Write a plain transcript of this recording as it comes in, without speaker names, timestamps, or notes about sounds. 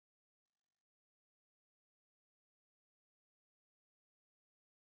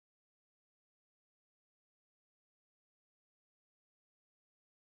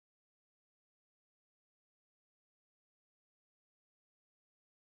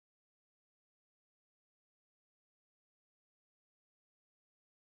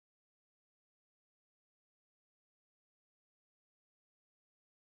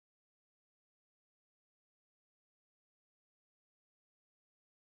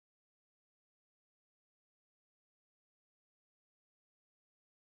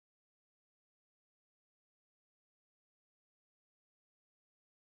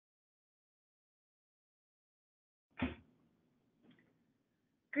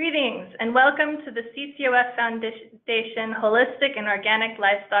Greetings and welcome to the CCOF Foundation Holistic and Organic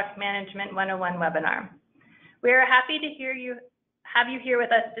Livestock Management 101 webinar. We are happy to have you here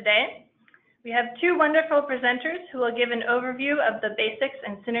with us today. We have two wonderful presenters who will give an overview of the basics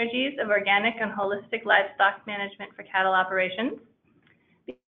and synergies of organic and holistic livestock management for cattle operations.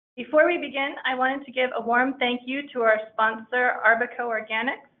 Before we begin, I wanted to give a warm thank you to our sponsor, Arbico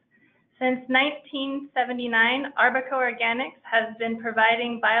Organics. Since 1979, Arbico Organics has been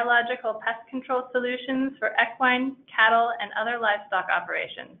providing biological pest control solutions for equine, cattle, and other livestock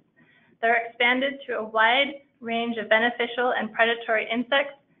operations. They're expanded to a wide range of beneficial and predatory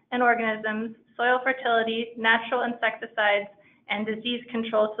insects and organisms, soil fertility, natural insecticides, and disease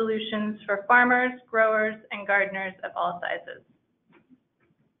control solutions for farmers, growers, and gardeners of all sizes.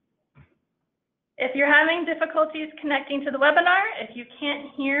 If you're having difficulties connecting to the webinar, if you can't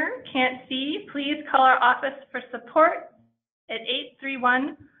hear, can't see, please call our office for support at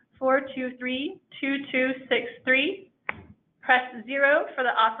 831-423-2263. Press 0 for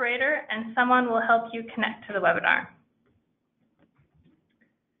the operator and someone will help you connect to the webinar.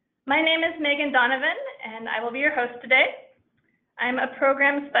 My name is Megan Donovan and I will be your host today. I'm a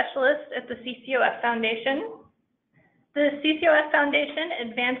program specialist at the CCOF Foundation. The CCOF Foundation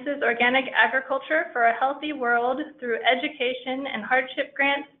advances organic agriculture for a healthy world through education and hardship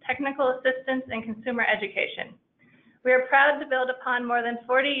grants, technical assistance, and consumer education. We are proud to build upon more than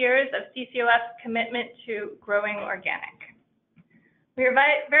 40 years of CCOF's commitment to growing organic. We are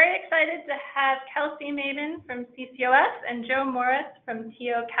very excited to have Kelsey Maben from CCOF and Joe Morris from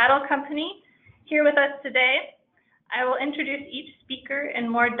T.O. Cattle Company here with us today. I will introduce each speaker in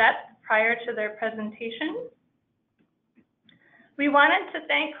more depth prior to their presentation. We wanted to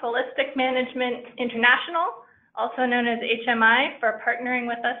thank Holistic Management International, also known as HMI, for partnering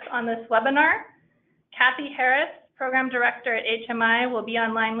with us on this webinar. Kathy Harris, Program Director at HMI, will be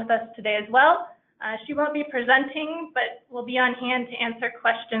online with us today as well. She won't be presenting, but will be on hand to answer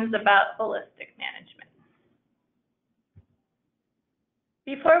questions about holistic management.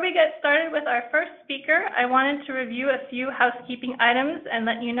 Before we get started with our first speaker, I wanted to review a few housekeeping items and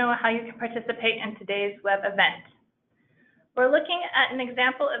let you know how you can participate in today's web event. We're looking at an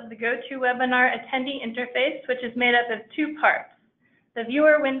example of the GoToWebinar attendee interface, which is made up of two parts. The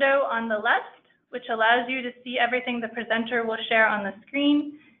viewer window on the left, which allows you to see everything the presenter will share on the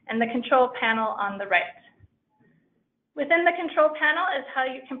screen, and the control panel on the right. Within the control panel is how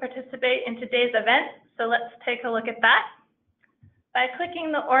you can participate in today's event, so let's take a look at that. By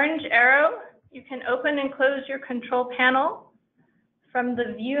clicking the orange arrow, you can open and close your control panel from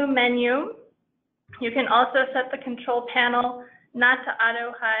the View menu. You can also set the control panel not to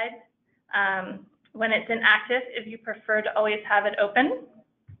auto-hide when it's inactive if you prefer to always have it open.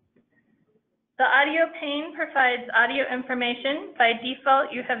 The audio pane provides audio information. By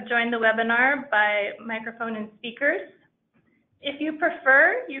default, you have joined the webinar by microphone and speakers. If you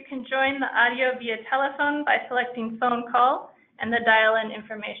prefer, you can join the audio via telephone by selecting phone call, and the dial-in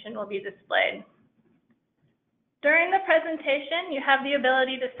information will be displayed. During the presentation, you have the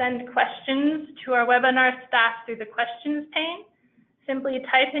ability to send questions to our webinar staff through the questions pane. Simply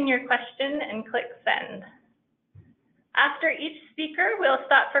type in your question and click send. After each speaker, we'll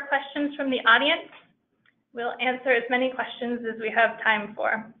stop for questions from the audience. We'll answer as many questions as we have time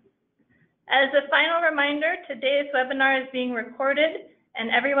for. As a final reminder, today's webinar is being recorded and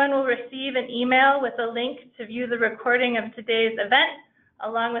everyone will receive an email with a link to view the recording of today's event,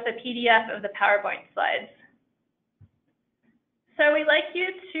 along with a PDF of the PowerPoint slides. So we'd like you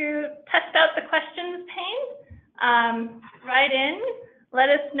to test out the questions pane. Write in, let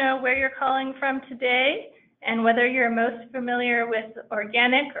us know where you're calling from today and whether you're most familiar with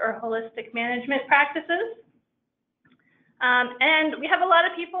organic or holistic management practices. And we have a lot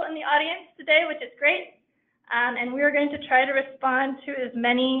of people in the audience today, which is great. And we're going to try to respond to as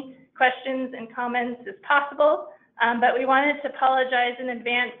many questions and comments as possible. But we wanted to apologize in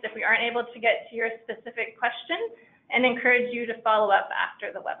advance if we aren't able to get to your specific question, and encourage you to follow up after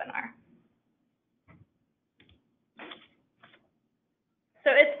the webinar.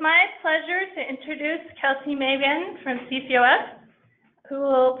 So it's my pleasure to introduce Kelsey Maben from CCOF, who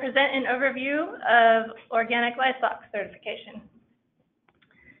will present an overview of organic livestock certification.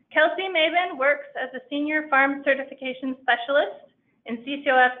 Kelsey Maben works as a senior farm certification specialist in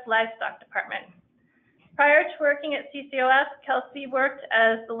CCOF's livestock department. Prior to working at CCOF, Kelsey worked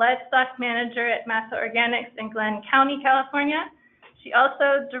as the livestock manager at Massa Organics in Glenn County, California. She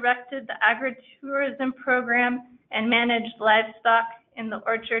also directed the agritourism program and managed livestock in the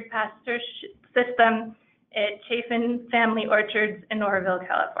orchard pasture system at Chafin Family Orchards in Oroville,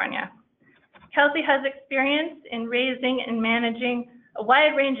 California. Kelsey has experience in raising and managing a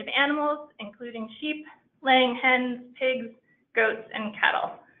wide range of animals, including sheep, laying hens, pigs, goats, and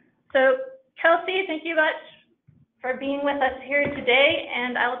cattle. So Kelsey, thank you much for being with us here today,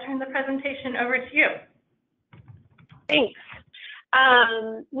 and I'll turn the presentation over to you. Thanks.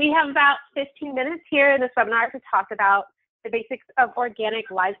 We have about 15 minutes here in this webinar to talk about the basics of organic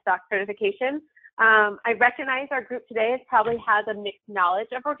livestock certification. I recognize our group today probably has a mixed knowledge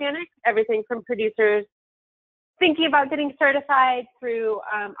of organic, everything from producers thinking about getting certified through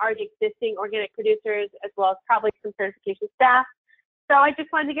already existing organic producers, as well as probably some certification staff. So I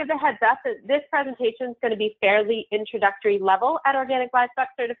just wanted to give the heads up that this presentation is going to be fairly introductory level at organic livestock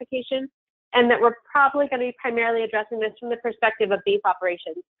certification, and that we're probably going to be primarily addressing this from the perspective of beef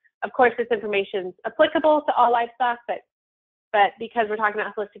operations. Of course, this information is applicable to all livestock, but because we're talking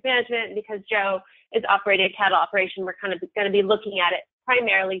about holistic management and because Joe is operating a cattle operation, we're kind of going to be looking at it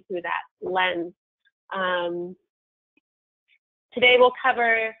primarily through that lens. Today we'll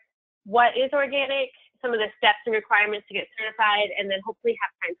cover what is organic, some of the steps and requirements to get certified, and then hopefully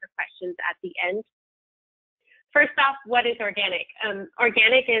have time for questions at the end. First off, what is organic?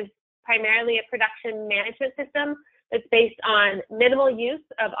 Organic is primarily a production management system that's based on minimal use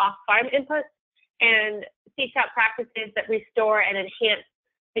of off-farm inputs and seeks out practices that restore and enhance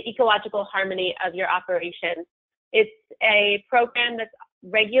the ecological harmony of your operation. It's a program that's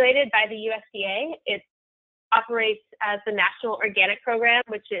regulated by the USDA. It operates as the National Organic Program,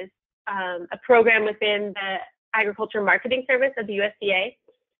 which is a program within the Agriculture Marketing Service of the USDA.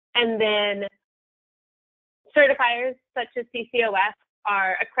 And then certifiers such as CCOF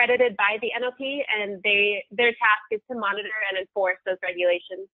are accredited by the NOP, and their task is to monitor and enforce those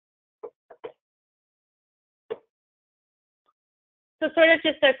regulations. So sort of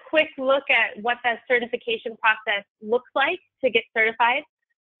just a quick look at what that certification process looks like to get certified.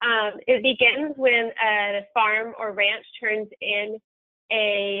 It begins when a farm or ranch turns in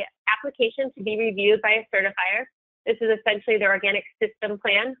an application to be reviewed by a certifier. This is essentially the organic system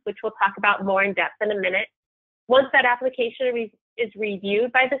plan, which we'll talk about more in depth in a minute. Once that application is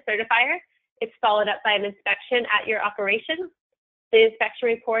reviewed by the certifier, it's followed up by an inspection at your operation. The inspection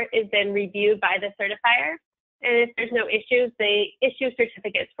report is then reviewed by the certifier, and if there's no issues, they issue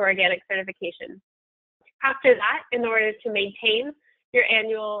certificates for organic certification. After that, in order to maintain your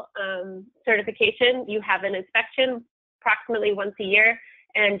annual certification, you have an inspection approximately once a year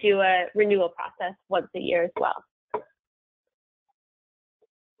and do a renewal process once a year as well.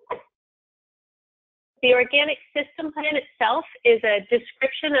 The organic system plan itself is a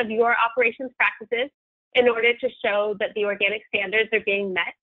description of your operations practices in order to show that the organic standards are being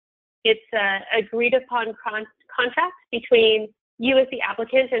met. It's an agreed upon contract between you as the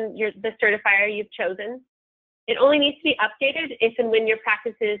applicant and the certifier you've chosen. It only needs to be updated if and when your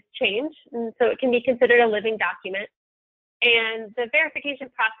practices change, and so it can be considered a living document. And the verification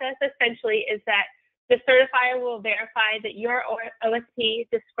process essentially is that the certifier will verify that your OSP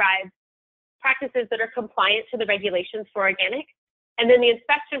describes practices that are compliant to the regulations for organic. And then the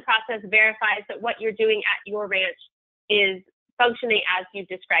inspection process verifies that what you're doing at your ranch is functioning as you've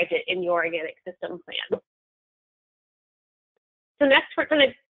described it in your organic system plan. So next we're going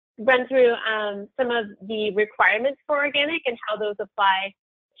to run through some of the requirements for organic and how those apply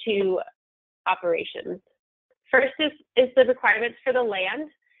to operations. First is the requirements for the land.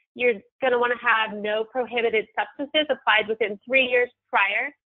 You're going to want to have no prohibited substances applied within 3 years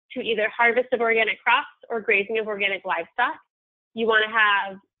prior to either harvest of organic crops or grazing of organic livestock. You want to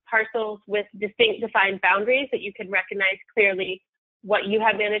have parcels with distinct defined boundaries that you can recognize clearly what you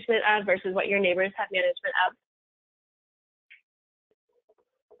have management of versus what your neighbors have management of.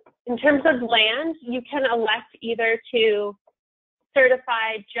 In terms of land, you can elect either to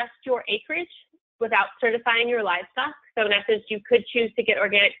certify just your acreage without certifying your livestock. So in essence, you could choose to get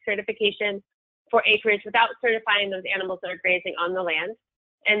organic certification for acreage without certifying those animals that are grazing on the land.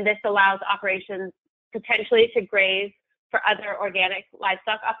 And this allows operations potentially to graze for other organic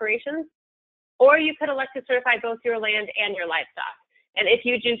livestock operations. Or you could elect to certify both your land and your livestock. And if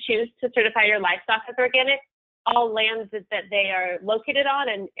you do choose to certify your livestock as organic, all lands that they are located on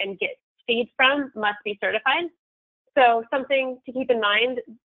and get feed from must be certified. So something to keep in mind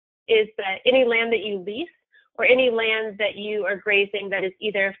is that any land that you lease or any land that you are grazing that is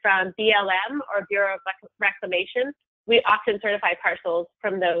either from BLM or Bureau of Reclamation, we often certify parcels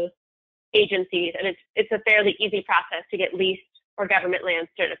from those agencies, and it's a fairly easy process to get leased or government land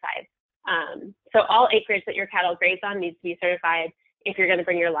certified. So all acreage that your cattle graze on needs to be certified if you're going to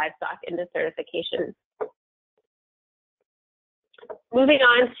bring your livestock into certification. Moving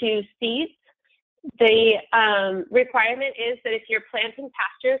on to seeds, the requirement is that if you're planting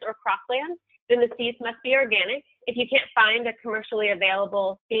pastures or cropland, then the seeds must be organic. If you can't find a commercially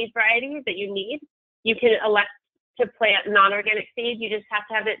available seed variety that you need, you can elect to plant non-organic seed. You just have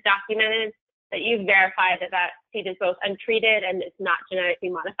to have it documented that you've verified that that seed is both untreated and it's not genetically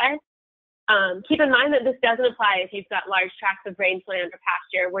modified. Keep in mind that this doesn't apply if you've got large tracts of rangeland or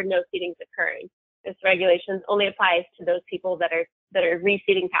pasture where no seeding is occurring. This regulation only applies to those people that are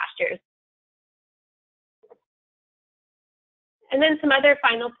reseeding pastures. And then some other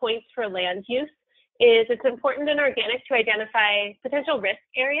final points for land use is it's important in organic to identify potential risk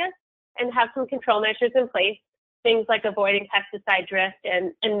areas and have some control measures in place, things like avoiding pesticide drift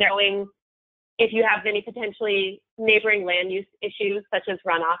and knowing if you have any potentially neighboring land use issues such as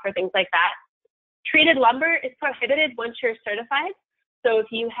runoff or things like that. Treated lumber is prohibited once you're certified. So if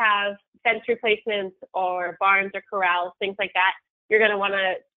you have fence replacements or barns or corrals, things like that, you're going to want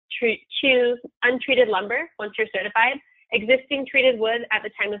to choose untreated lumber once you're certified. Existing treated wood at the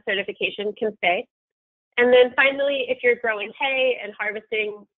time of certification can stay. And then finally, if you're growing hay and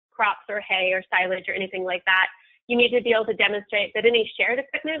harvesting crops or hay or silage or anything like that, you need to be able to demonstrate that any shared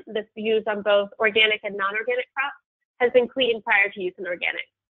equipment that's used on both organic and non-organic crops has been cleaned prior to use in organic.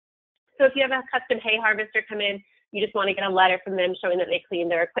 So if you have a custom hay harvester come in, you just want to get a letter from them showing that they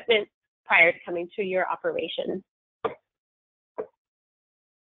cleaned their equipment prior to coming to your operation.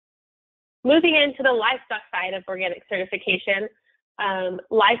 Moving into the livestock side of organic certification,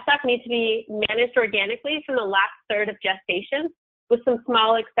 livestock need to be managed organically from the last third of gestation, with some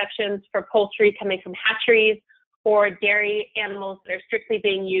small exceptions for poultry coming from hatcheries or dairy animals that are strictly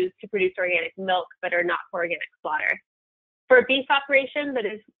being used to produce organic milk but are not for organic slaughter. For a beef operation that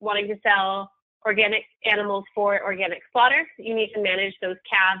is wanting to sell organic animals for organic slaughter, you need to manage those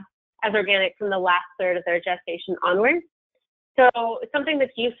calves as organic from the last third of their gestation onward. So something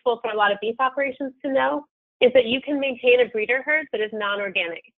that's useful for a lot of beef operations to know is that you can maintain a breeder herd that is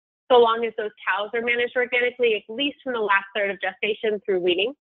non-organic, so long as those cows are managed organically, at least from the last third of gestation through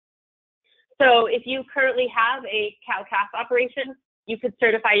weaning. So if you currently have a cow-calf operation, you could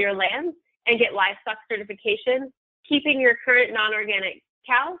certify your land and get livestock certification, keeping your current non-organic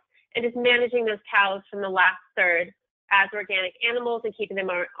cows and just managing those cows from the last third as organic animals and keeping them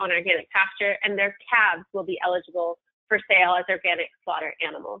on organic pasture, and their calves will be eligible for sale as organic slaughter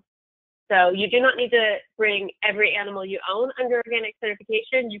animals. So you do not need to bring every animal you own under organic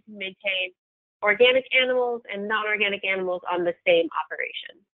certification. You can maintain organic animals and non-organic animals on the same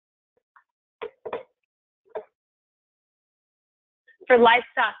operation. For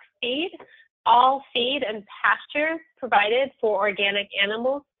livestock feed, all feed and pasture provided for organic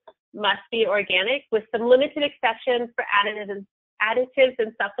animals must be organic, with some limited exceptions for additives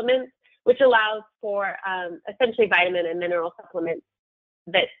and supplements, which allows for essentially vitamin and mineral supplements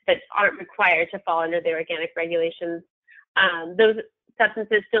that aren't required to fall under the organic regulations. Those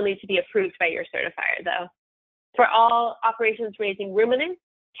substances still need to be approved by your certifier, though. For all operations raising ruminants,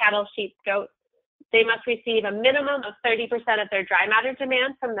 cattle, sheep, goats, they must receive a minimum of 30% of their dry matter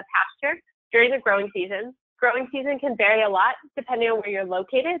demand from the pasture during the growing season. Growing season can vary a lot depending on where you're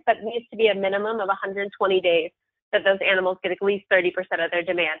located, but it needs to be a minimum of 120 days that those animals get at least 30% of their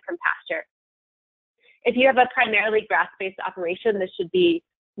demand from pasture. If you have a primarily grass-based operation, this should be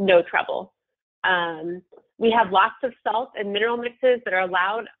no trouble. We have lots of salt and mineral mixes that are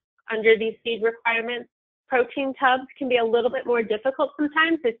allowed under these feed requirements. Protein tubs can be a little bit more difficult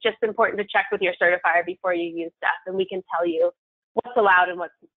sometimes. It's just important to check with your certifier before you use stuff, and we can tell you what's allowed and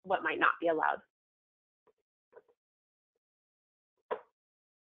what might not be allowed.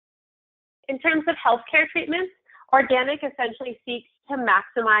 In terms of healthcare treatments, organic essentially seeks to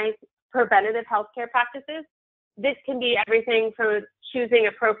maximize preventative healthcare practices. This can be everything from choosing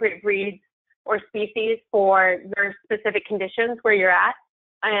appropriate breeds or species for your specific conditions where you're at,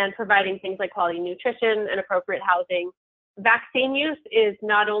 and providing things like quality nutrition and appropriate housing. Vaccine use is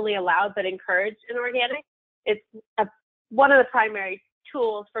not only allowed but encouraged in organic. It's one of the primary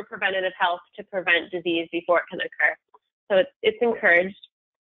tools for preventative health to prevent disease before it can occur. So it's encouraged.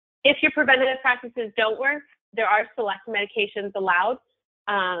 If your preventative practices don't work, there are select medications allowed.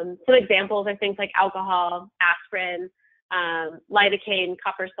 Some examples are things like alcohol, aspirin, lidocaine,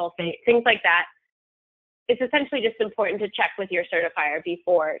 copper sulfate, things like that. It's essentially just important to check with your certifier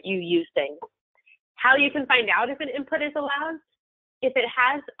before you use things. How you can find out if an input is allowed: if it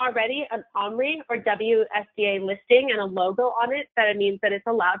has already an OMRI or USDA listing and a logo on it, that it means that it's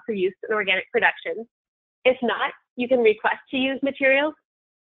allowed for use in organic production. If not, you can request to use materials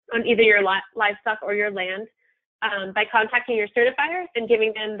on either your livestock or your land by contacting your certifier and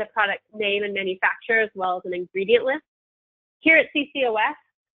giving them the product name and manufacturer as well as an ingredient list. Here at CCOF,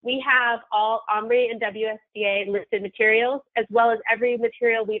 we have all OMRI and USDA listed materials, as well as every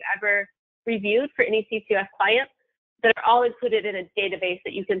material we've ever reviewed for any CCOF client that are all included in a database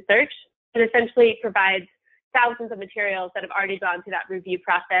that you can search. It essentially provides thousands of materials that have already gone through that review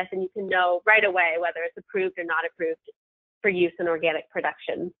process, and you can know right away whether it's approved or not approved for use in organic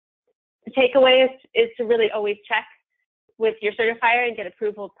production. The takeaway is to really always check with your certifier and get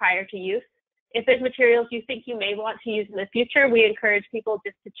approval prior to use. If there's materials you think you may want to use in the future, we encourage people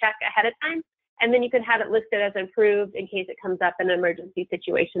just to check ahead of time, and then you can have it listed as approved in case it comes up in an emergency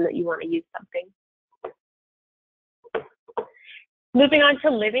situation that you want to use something. Moving on to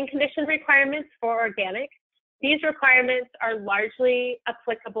living condition requirements for organic. These requirements are largely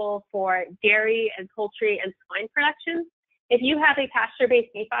applicable for dairy and poultry and swine production. If you have a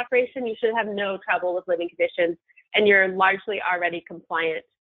pasture-based beef operation, you should have no trouble with living conditions, and you're largely already compliant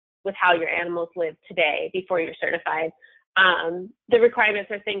with how your animals live today before you're certified. The requirements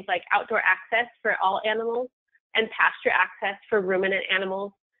are things like outdoor access for all animals and pasture access for ruminant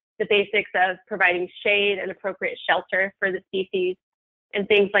animals, the basics of providing shade and appropriate shelter for the species, and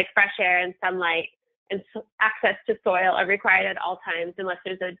things like fresh air and sunlight and access to soil are required at all times unless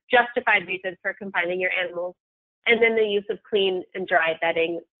there's a justified reason for confining your animals, and then the use of clean and dry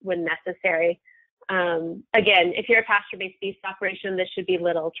bedding when necessary. Again, if you're a pasture-based beef operation, this should be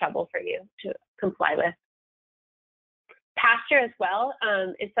little trouble for you to comply with. Pasture as well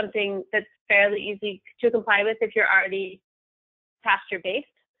is something that's fairly easy to comply with if you're already pasture-based.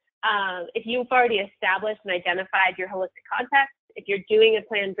 If you've already established and identified your holistic context, if you're doing a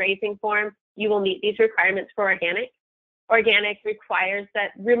planned grazing form, you will meet these requirements for organic. Organic requires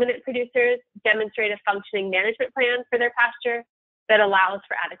that ruminant producers demonstrate a functioning management plan for their pasture that allows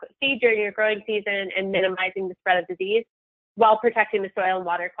for adequate feed during your growing season and minimizing the spread of disease while protecting the soil and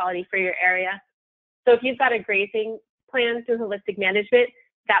water quality for your area. So if you've got a grazing plan through holistic management,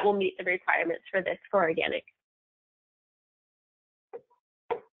 that will meet the requirements for this for organic.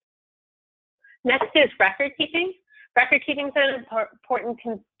 Next is record keeping. Record keeping is an important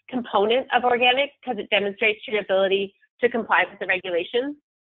component of organic because it demonstrates your ability to comply with the regulations.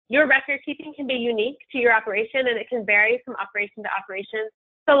 Your record keeping can be unique to your operation, and it can vary from operation to operation,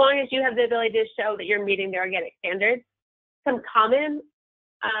 so long as you have the ability to show that you're meeting the organic standards. Some common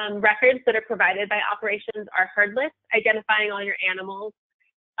records that are provided by operations are herd lists, identifying all your animals,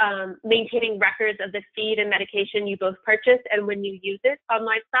 maintaining records of the feed and medication you both purchase and when you use it on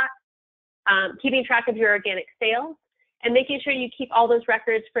livestock, keeping track of your organic sales, and making sure you keep all those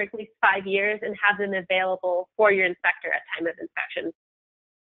records for at least 5 years and have them available for your inspector at time of inspection.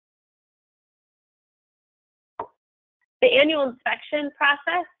 The annual inspection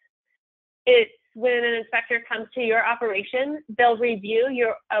process is when an inspector comes to your operation, they'll review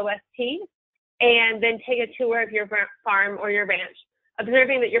your OSP and then take a tour of your farm or your ranch,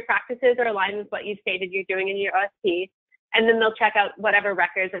 observing that your practices are aligned with what you stated you're doing in your OSP, and then they'll check out whatever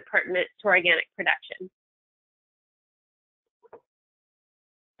records are pertinent to organic production.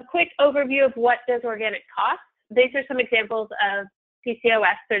 A quick overview of what does organic cost. These are some examples of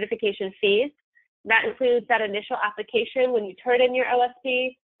CCOF certification fees. That includes that initial application when you turn in your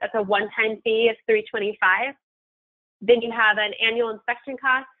OSP. That's a one-time fee of $325. Then you have an annual inspection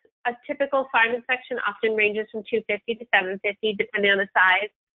cost. A typical farm inspection often ranges from $250 to $750, depending on the size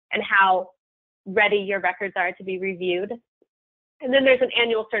and how ready your records are to be reviewed. And then there's an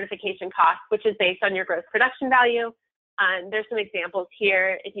annual certification cost, which is based on your gross production value. There's some examples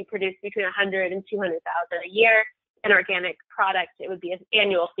here. If you produce between 100 and 200,000 a year in organic products, it would be an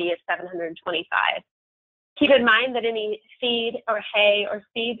annual fee of $725. Keep in mind that any feed or hay or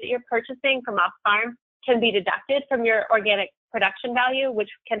seed that you're purchasing from off farm can be deducted from your organic production value, which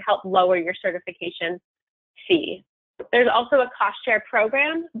can help lower your certification fee. There's also a cost share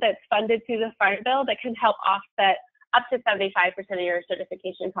program that's funded through the Farm Bill that can help offset up to 75% of your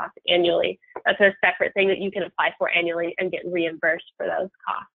certification costs annually. That's a separate thing that you can apply for annually and get reimbursed for those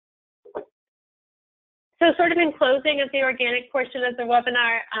costs. So sort of in closing of the organic portion of the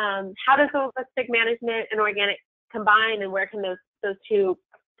webinar, how does holistic management and organic combine, and where can those two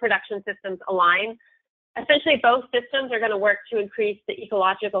production systems align? Essentially, both systems are going to work to increase the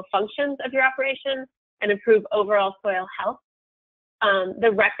ecological functions of your operation and improve overall soil health.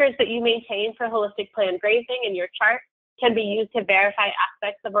 The records that you maintain for holistic planned grazing in your chart can be used to verify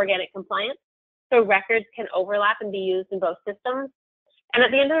aspects of organic compliance. So records can overlap and be used in both systems. And at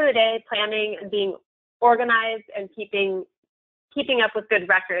the end of the day, planning and being organized and keeping up with good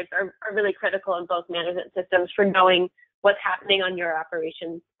records are really critical in both management systems for knowing what's happening on your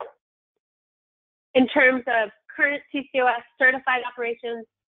operations. In terms of current CCOF certified operations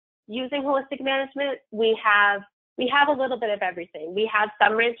using holistic management, we have a little bit of everything. We have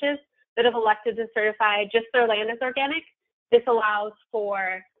some ranches that have elected to certify just their land as organic. This allows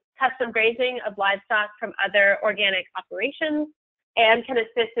for custom grazing of livestock from other organic operations, and can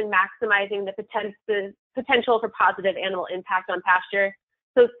assist in maximizing the potential for positive animal impact on pasture.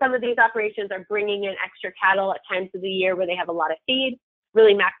 So some of these operations are bringing in extra cattle at times of the year where they have a lot of feed,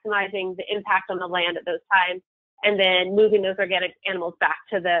 really maximizing the impact on the land at those times, and then moving those organic animals back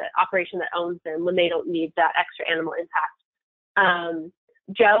to the operation that owns them when they don't need that extra animal impact.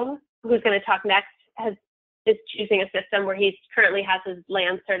 Joe, who's going to talk next, is choosing a system where he currently has his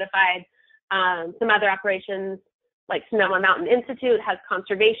land certified. Some other operations, like Sonoma Mountain Institute, has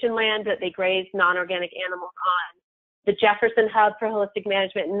conservation land that they graze non-organic animals on. The Jefferson Hub for Holistic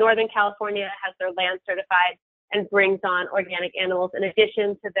Management in Northern California has their land certified and brings on organic animals in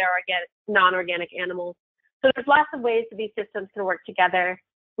addition to their non-organic animals. So there's lots of ways that these systems can work together.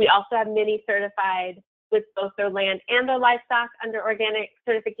 We also have many certified with both their land and their livestock under organic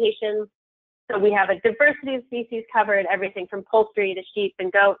certification. So we have a diversity of species covered, everything from poultry to sheep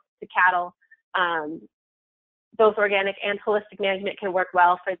and goats to cattle. Both organic and holistic management can work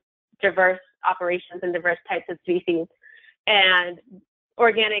well for diverse operations and diverse types of species. And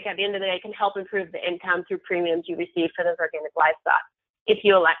organic, at the end of the day, can help improve the income through premiums you receive for those organic livestock if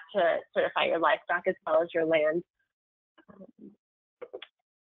you elect to certify your livestock as well as your land.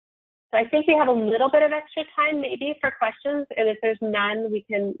 So I think we have a little bit of extra time maybe for questions, and if there's none, we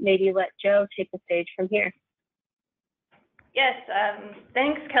can maybe let Joe take the stage from here. Yes,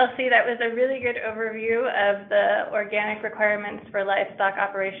 thanks, Kelsey. That was a really good overview of the organic requirements for livestock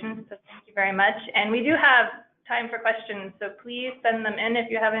operations, so thank you very much. And we do have time for questions, so please send them in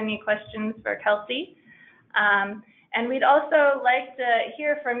if you have any questions for Kelsey. And we'd also like to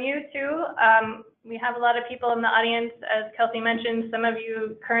hear from you too. We have a lot of people in the audience, as Kelsey mentioned. Some of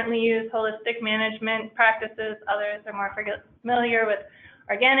you currently use holistic management practices, others are more familiar with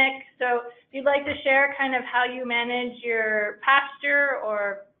organic. So if you'd like to share kind of how you manage your pasture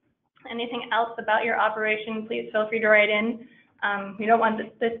or anything else about your operation, please feel free to write in. We don't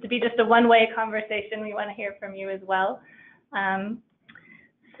want this to be just a one-way conversation. We want to hear from you as well.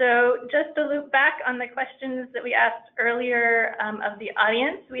 So just to loop back on the questions that we asked earlier of the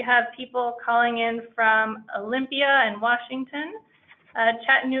audience, we have people calling in from Olympia and Washington,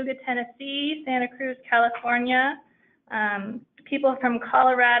 Chattanooga, Tennessee, Santa Cruz, California, people from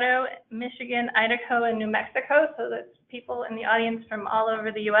Colorado, Michigan, Idaho, and New Mexico. So that's people in the audience from all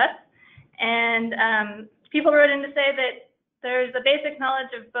over the US. And people wrote in to say that there's a basic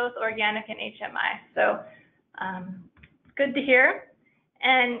knowledge of both organic and HMI. So good to hear.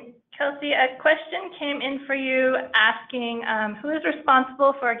 And Kelsey, a question came in for you asking who is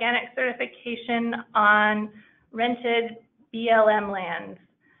responsible for organic certification on rented BLM lands?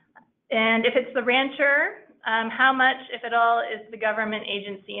 And if it's the rancher, how much, if at all, is the government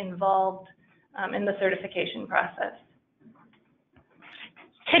agency involved in the certification process?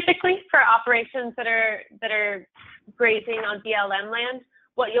 Typically, for operations that are grazing on BLM land,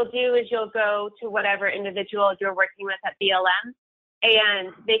 what you'll do is you'll go to whatever individual you're working with at BLM, and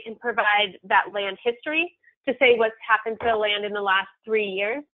they can provide that land history to say what's happened to the land in the last 3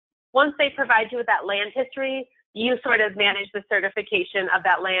 years. Once they provide you with that land history, you sort of manage the certification of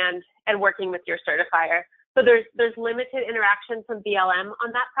that land and working with your certifier. So there's limited interaction from BLM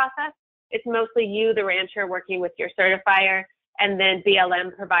on that process. It's mostly you, the rancher, working with your certifier, and then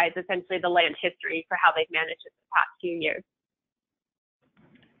BLM provides essentially the land history for how they've managed it the past few years.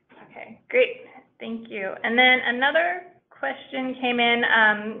 Okay, great, thank you. And then another question came in.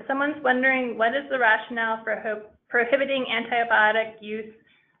 Someone's wondering, what is the rationale for prohibiting antibiotic use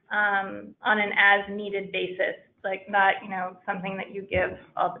on an as-needed basis, like not, something that you give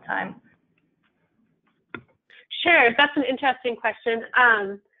all the time? Sure, that's an interesting question.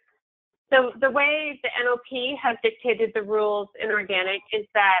 So the way the NOP has dictated the rules in organic is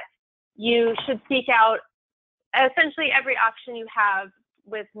that you should seek out essentially every option you have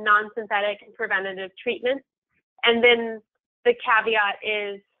with non-synthetic and preventative treatments. And then the caveat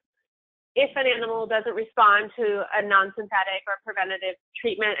is if an animal doesn't respond to a non-synthetic or preventative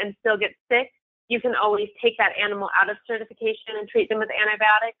treatment and still gets sick, you can always take that animal out of certification and treat them with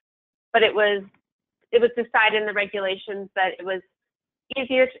antibiotics. But it was decided in the regulations that it was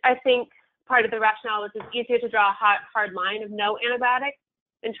easier, I think part of the rationale was it's easier to draw a hard line of no antibiotics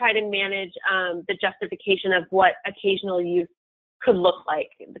and try to manage the justification of what occasional use could look like,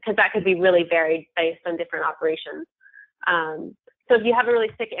 because that could be really varied based on different operations. So if you have a really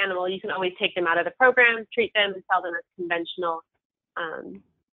sick animal, you can always take them out of the program, treat them, and sell them as conventional.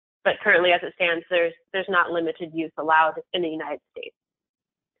 But currently, as it stands, there's not limited use allowed in the United States.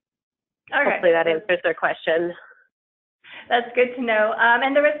 Okay. Hopefully that answers their question. That's good to know.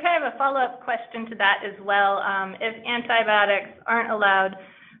 And there was kind of a follow-up question to that as well. If antibiotics aren't allowed,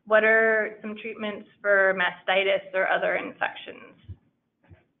 What are some treatments for mastitis or other infections?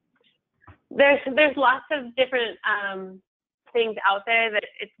 There's lots of different things out there that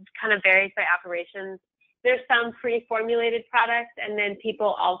it kind of varies by operations. There's some pre-formulated products, and then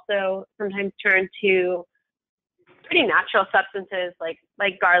people also sometimes turn to pretty natural substances like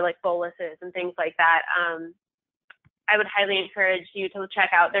garlic boluses and things like that. I would highly encourage you to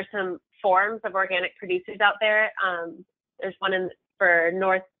check out. There's some forums of organic producers out there. There's one for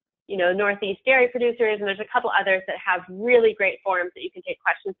Northeast dairy producers, and there's a couple others that have really great forums that you can take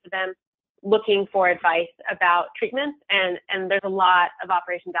questions to them, looking for advice about treatments. And there's a lot of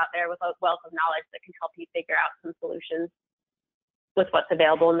operations out there with a wealth of knowledge that can help you figure out some solutions with what's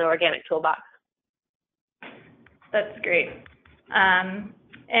available in the organic toolbox. That's great.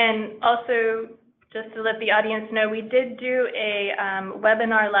 And also, just to let the audience know, we did do a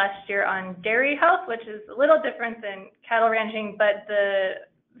webinar last year on dairy health, which is a little different than cattle ranching, but the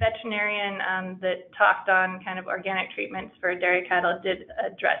veterinarian that talked on kind of organic treatments for dairy cattle did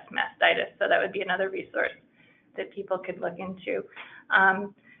address mastitis, so that would be another resource that people could look into.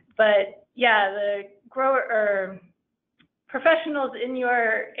 But yeah, the grower or professionals in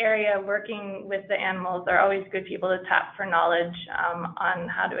your area working with the animals are always good people to tap for knowledge on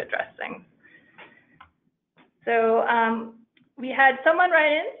how to address things. So we had someone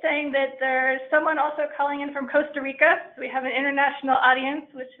write in saying that there's someone also calling in from Costa Rica. So we have an international audience,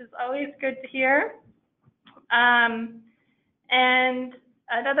 which is always good to hear. And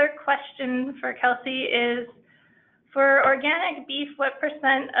another question for Kelsey is, for organic beef, what %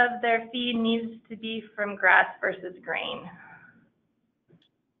 of their feed needs to be from grass versus grain?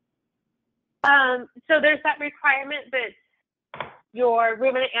 So there's that requirement that your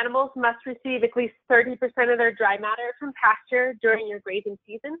ruminant animals must receive at least 30% of their dry matter from pasture during your grazing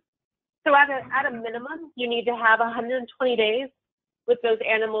season. So at a minimum, you need to have 120 days with those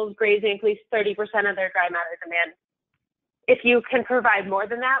animals grazing at least 30% of their dry matter demand. If you can provide more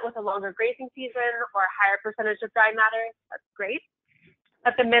than that with a longer grazing season or a higher percentage of dry matter, that's great.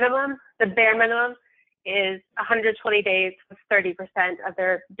 At the minimum, the bare minimum is 120 days with 30% of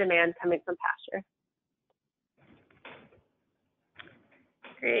their demand coming from pasture.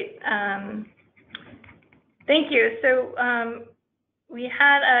 Great. Thank you. So we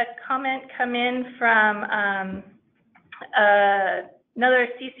had a comment come in from another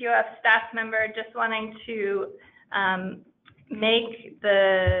CCOF staff member just wanting to make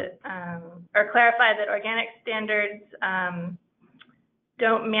the, or clarify that organic standards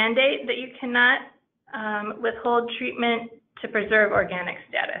don't mandate that you cannot withhold treatment to preserve organic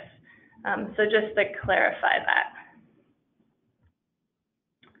status. So just to clarify that.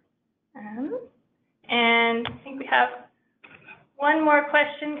 And I think we have one more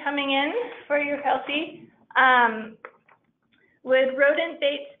question coming in for you, Kelsey. Would rodent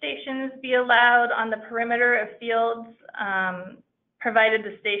bait stations be allowed on the perimeter of fields, provided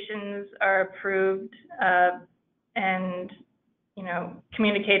the stations are approved and, you know,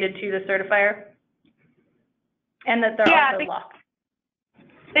 communicated to the certifier, and that they're also locked?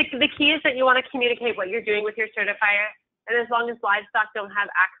 The key is that you want to communicate what you're doing with your certifier, and as long as livestock don't have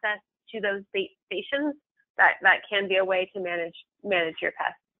access to those bait stations, that can be a way to manage your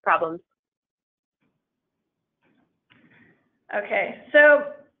pest problems. Okay,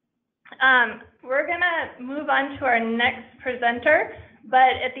 so we're gonna move on to our next presenter,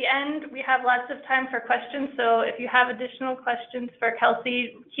 but at the end we have lots of time for questions. So if you have additional questions for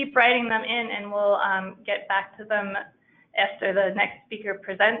Kelsey, keep writing them in and we'll get back to them after the next speaker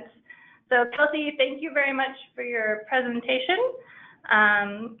presents. So Kelsey, thank you very much for your presentation,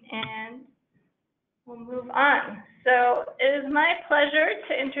 and we'll move on. So it is my pleasure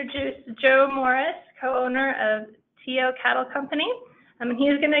to introduce Joe Morris, co-owner of T.O. Cattle Company.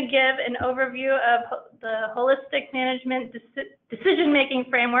 He's going to give an overview of the holistic management decision-making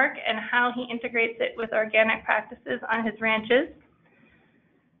framework and how he integrates it with organic practices on his ranches.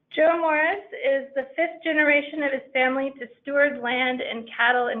 Joe Morris is the 5th generation of his family to steward land and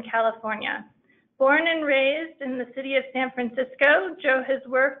cattle in California. Born and raised in the city of San Francisco, Joe has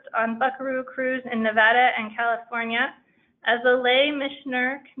worked on buckaroo crews in Nevada and California as a lay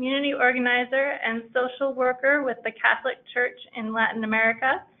missioner, community organizer, and social worker with the Catholic Church in Latin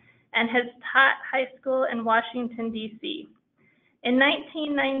America, and has taught high school in Washington, D.C. In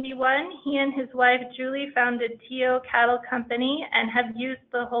 1991, he and his wife, Julie, founded T.O. Cattle Company and have used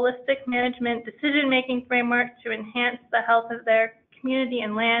the holistic management decision-making framework to enhance the health of their community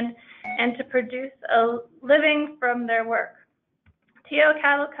and land and to produce a living from their work. T.O.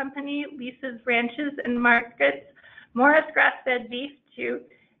 Cattle Company leases ranches and markets Morris grass-fed beef to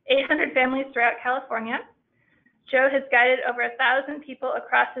 800 families throughout California. Joe has guided over 1,000 people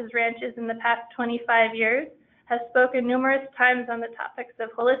across his ranches in the past 25 years, has spoken numerous times on the topics of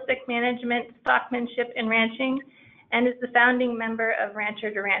holistic management, stockmanship, and ranching, and is the founding member of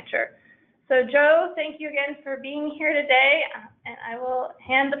Rancher to Rancher. So Joe, thank you again for being here today, and I will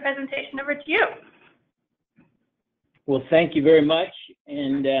hand the presentation over to you. Well, thank you very much,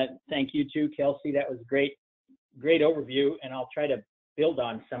 and thank you too, Kelsey. That was a great overview, and I'll try to build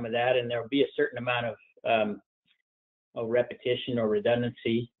on some of that, and there'll be a certain amount of repetition or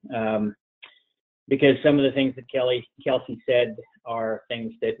redundancy, because some of the things that Kelsey said are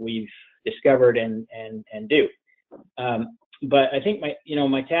things that we've discovered and do. But I think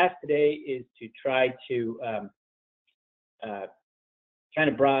my task today is to try to kind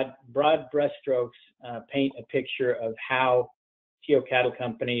of broad brushstrokes paint a picture of how T.O. Cattle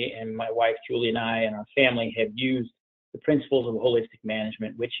Company and my wife Julie and I and our family have used the principles of holistic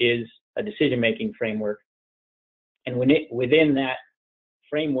management, which is a decision-making framework. And within that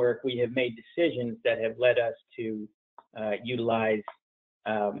framework, we have made decisions that have led us to utilize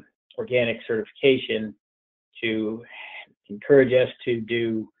organic certification to encourage us to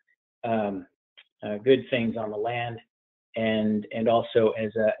do good things on the land, and also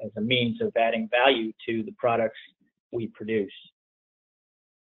as a means of adding value to the products we produce.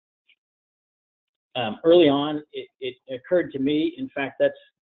 Early on, it occurred to me, in fact, that's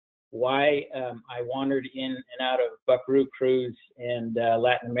why I wandered in and out of buckaroo crews and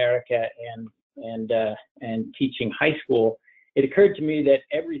Latin America and teaching high school. It occurred to me that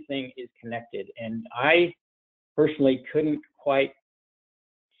everything is connected, and I personally couldn't quite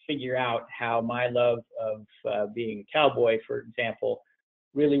figure out how my love of being a cowboy, for example,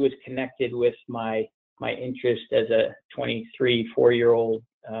 really was connected with my interest as a 4-year-old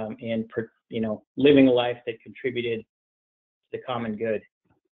in living a life that contributed to the common good.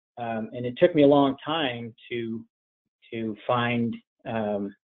 And it took me a long time to find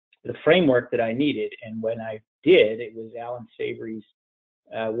the framework that I needed. And when I did, it was Alan Savory's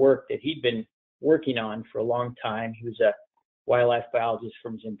work that he'd been working on for a long time. He was a wildlife biologist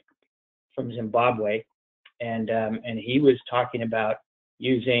from Zimbabwe, and he was talking about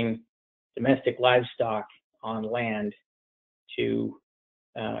using domestic livestock on land to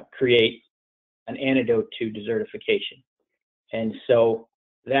create an antidote to desertification. And so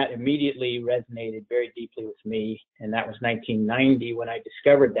that immediately resonated very deeply with me, and that was 1990 when I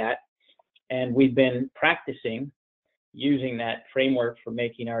discovered that. And we've been practicing using that framework for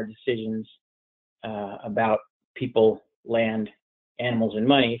making our decisions about people, land, animals, and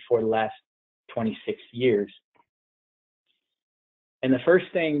money for the last 26 years. And the first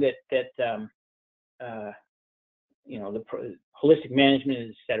thing that the holistic management is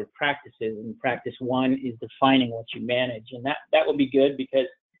a set of practices, and practice one is defining what you manage, and that will be good because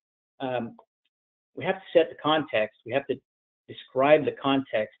we have to set the context. We have to describe the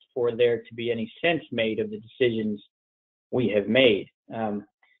context for there to be any sense made of the decisions we have made.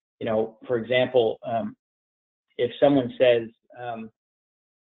 For example, if someone says, I'm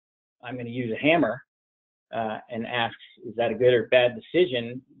going to use a hammer and asks, is that a good or bad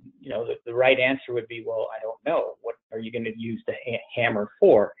decision? The right answer would be, well, I don't know. What are you going to use the hammer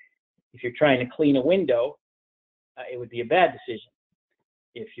for? If you're trying to clean a window, it would be a bad decision.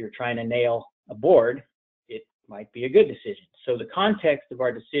 If you're trying to nail a board, it might be a good decision. So the context of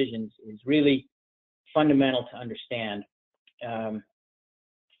our decisions is really fundamental to understand.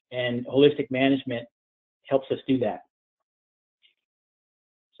 And holistic management helps us do that.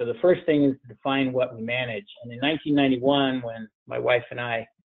 So the first thing is to define what we manage. And in 1991, when my wife and I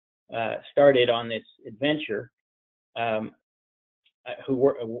started on this adventure,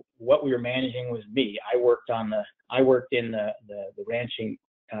 what we were managing was me. I worked in the ranching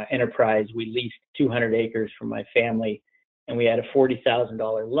enterprise. We leased 200 acres from my family, and we had a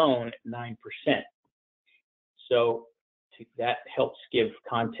 $40,000 loan at 9%. So that helps give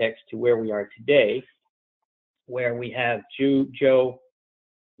context to where we are today, where we have Joe,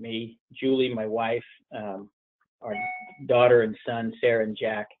 me, Julie, my wife, our daughter and son, Sarah and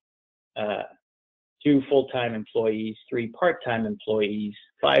Jack, 2 full-time employees, 3 part-time employees,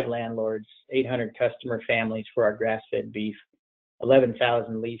 5 landlords, 800 customer families for our grass-fed beef,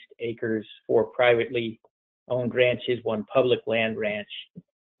 11,000 leased acres, 4 privately owned ranches, 1 public land ranch.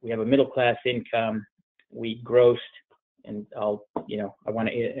 We have a middle-class income. We grossed, and I want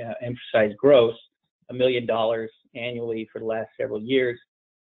to emphasize gross, $1 million annually for the last several years.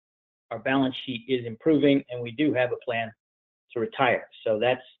 Our balance sheet is improving, and we do have a plan to retire. So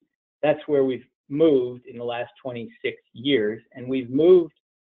that's where we've moved in the last 26 years, and we've moved,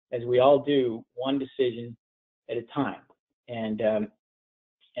 as we all do, one decision at a time. And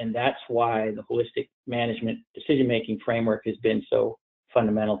And that's why the holistic management decision-making framework has been so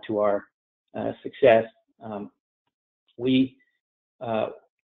fundamental to our success. We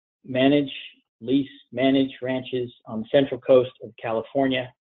manage ranches on the central coast of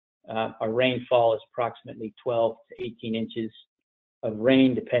California. Our rainfall is approximately 12 to 18 inches of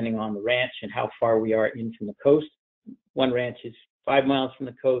rain, depending on the ranch and how far we are in from the coast. One ranch is 5 miles from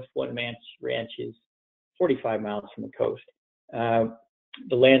the coast. One ranch is 45 miles from the coast.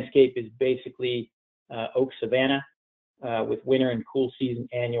 The landscape is basically oak savanna with winter and cool season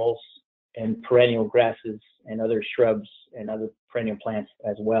annuals and perennial grasses and other shrubs and other perennial plants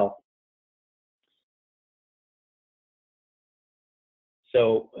as well.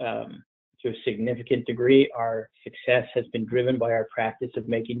 So to a significant degree, our success has been driven by our practice of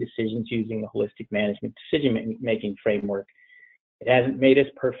making decisions using a holistic management decision-making framework. It hasn't made us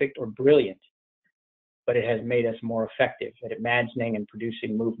perfect or brilliant, but it has made us more effective at imagining and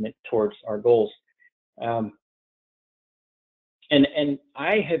producing movement towards our goals. And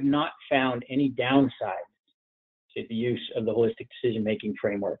I have not found any downside to the use of the holistic decision-making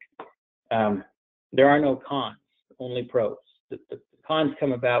framework. There are no cons, only pros. The cons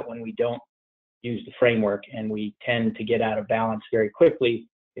come about when we don't use the framework, and we tend to get out of balance very quickly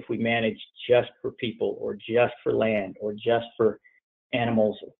if we manage just for people or just for land or just for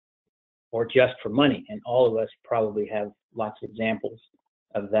animals or just for money. And all of us probably have lots of examples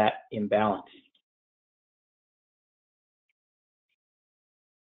of that imbalance.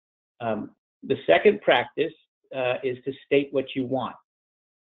 The second practice is to state what you want.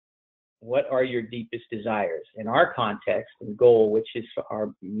 What are your deepest desires? In our context and goal, which is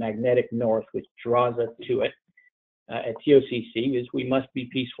our magnetic north, which draws us to it at TOCC, is we must be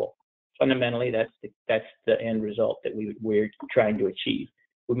peaceful. Fundamentally, that's the end result that we're trying to achieve.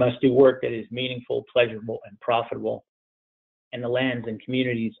 We must do work that is meaningful, pleasurable, and profitable. And the lands and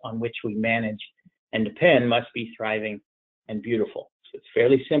communities on which we manage and depend must be thriving and beautiful. So it's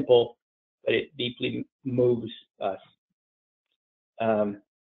fairly simple, but it deeply moves us.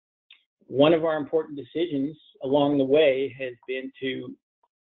 One of our important decisions along the way has been to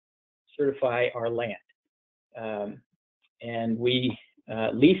certify our land. And we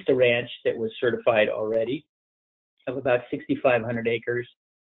leased a ranch that was certified already of about 6,500 acres.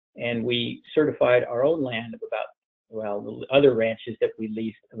 And we certified our own land of about, well, the other ranches that we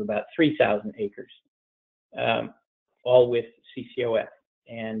leased of about 3,000 acres, all with CCOF.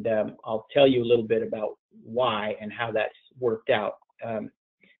 And I'll tell you a little bit about why and how that's worked out.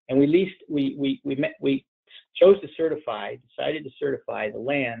 And we chose to decided to certify the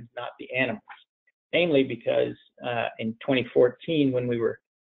land, not the animals, mainly because in 2014, when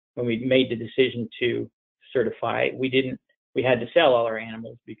we made the decision to certify, we had to sell all our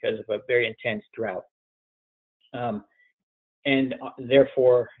animals because of a very intense drought. And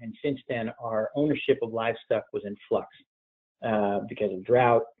therefore, and since then, our ownership of livestock was in flux because of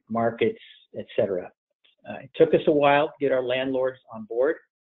drought, markets, etc. It took us a while to get our landlords on board.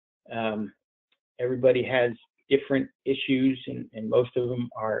 Everybody has different issues, and most of them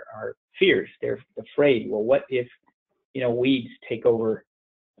are fears. They're afraid. Well, what if, weeds take over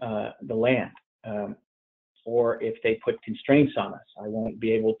the land, or if they put constraints on us? I won't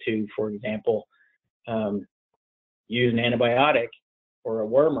be able to, for example, use an antibiotic or a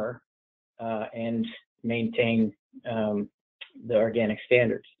wormer and maintain the organic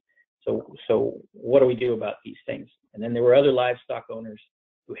standards. So what do we do about these things? And then there were other livestock owners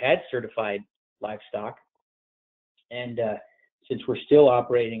who had certified livestock. And since we're still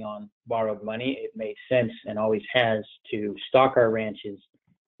operating on borrowed money, it made sense and always has to stock our ranches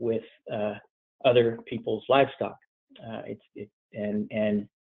with other people's livestock. And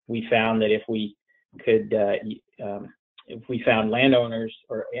we found that if we found landowners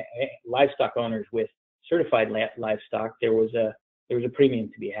or livestock owners with certified livestock, there was a premium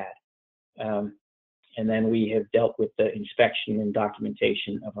to be had. And then we have dealt with the inspection and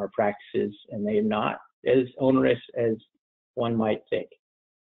documentation of our practices, and they are not as onerous as one might think.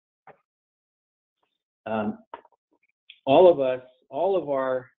 All of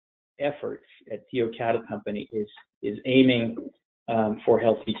our efforts at T.O. Cattle Company is aiming for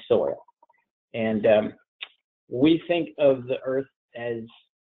healthy soil. And we think of the earth as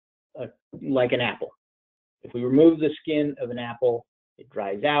like an apple. If we remove the skin of an apple, it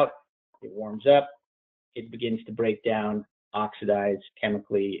dries out, it warms up, it begins to break down, oxidize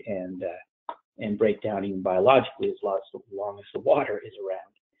chemically, and break down even biologically as long as the water is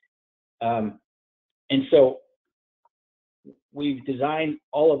around. And so we've designed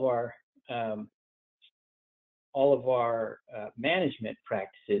all of our management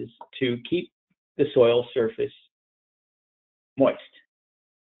practices to keep the soil surface moist.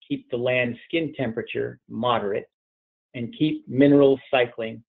 keep the land skin temperature moderate, and keep mineral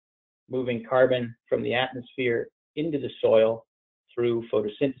cycling, moving carbon from the atmosphere into the soil through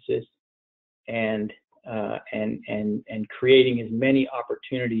photosynthesis, and creating as many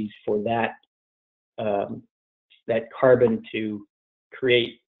opportunities for that that carbon to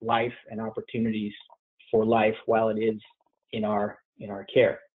create life and opportunities for life while it is in our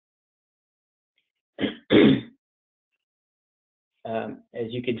care. As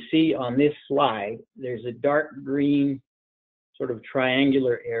you can see on this slide, there's a dark green sort of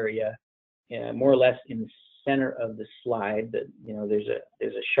triangular area, more or less in the center of the slide. That, you know, there's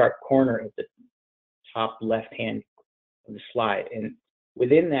a sharp corner at the top left hand of the slide, and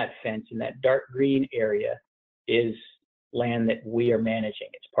within that fence, in that dark green area, is land that we are managing.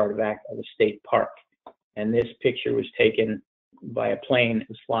 It's part of a state park, and this picture was taken by a plane that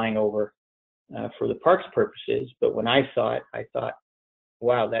was flying over for the park's purposes. But when I saw it, I thought,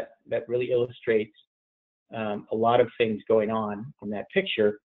 wow, that really illustrates a lot of things going on in that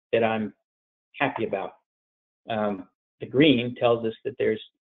picture that I'm happy about. The green tells us that there's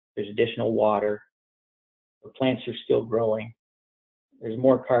additional water, the plants are still growing, there's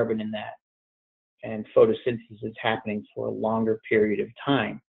more carbon in that, and photosynthesis is happening for a longer period of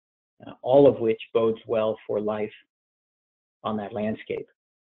time, all of which bodes well for life on that landscape.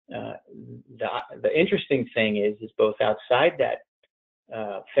 The interesting thing is both outside that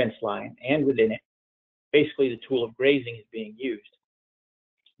fence line and within it, basically the tool of grazing is being used.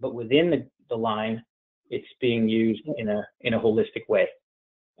 But within the line, it's being used in a holistic way.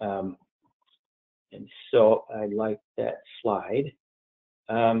 And so I like that slide.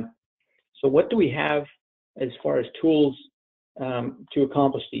 So what do we have as far as tools to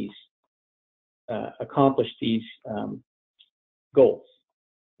accomplish these goals?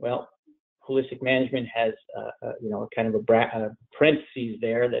 Well, holistic management has you know, kind of a parentheses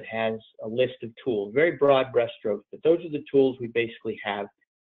there that has a list of tools, very broad brushstrokes, but those are the tools we basically have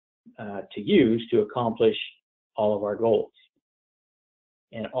to use to accomplish all of our goals.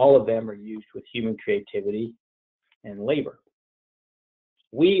 And all of them are used with human creativity and labor.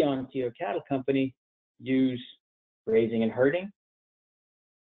 We on T.O. Cattle Company use grazing and herding.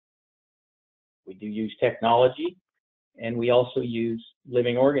 We do use technology, and we also use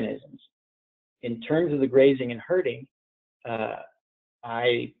living organisms. In terms of the grazing and herding,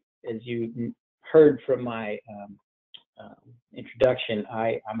 as you heard from my introduction,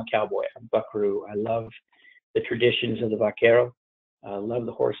 I'm a cowboy, I'm a buckaroo. I love the traditions of the vaquero. I love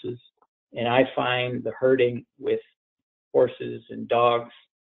the horses, and I find the herding with horses and dogs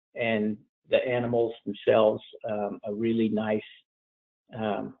and the animals themselves a really nice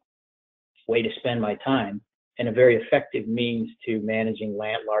way to spend my time, and a very effective means to managing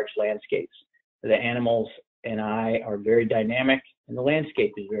large landscapes. The animals and I are very dynamic, and the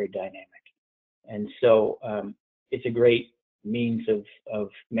landscape is very dynamic, and so it's a great means of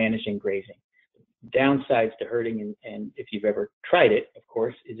managing grazing. Downsides to herding, and if you've ever tried it, of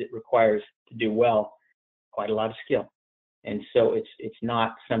course, is it requires, to do well, quite a lot of skill. And so it's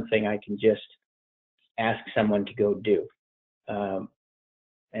not something I can just ask someone to go do.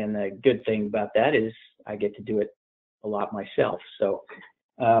 And the good thing about that is I get to do it a lot myself. So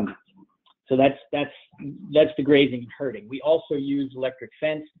so that's the grazing and herding. We also use electric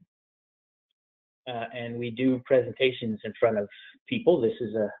fence, and we do presentations in front of people. This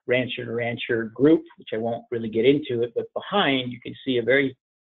is a rancher-to-rancher group, which I won't really get into it, but behind you can see a very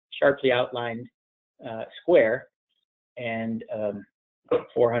sharply outlined square, and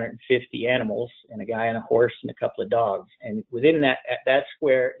 450 animals, and a guy on a horse and a couple of dogs. And within that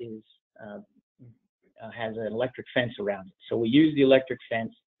square is has an electric fence around it. So we use the electric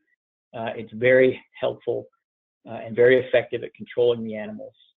fence. It's very helpful and very effective at controlling the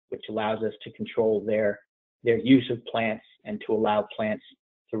animals, which allows us to control their use of plants and to allow plants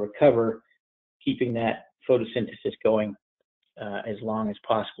to recover, keeping that photosynthesis going as long as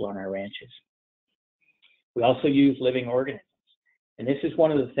possible on our ranches. We also use living organisms, and this is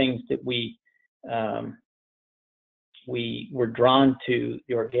one of the things that we were drawn to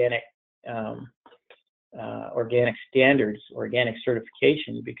the organic standards, organic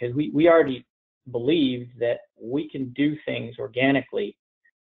certification, because we already believe that we can do things organically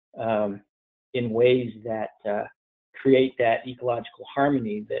in ways that create that ecological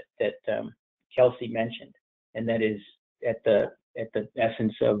harmony that Kelsey mentioned, and that is at the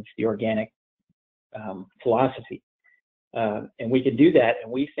essence of the organic philosophy. And we can do that,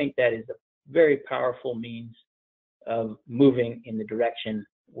 and we think that is a very powerful means of moving in the direction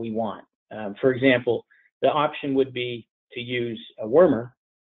we want. For example, the option would be to use a wormer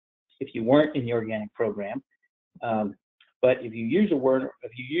if you weren't in the organic program. But if you use a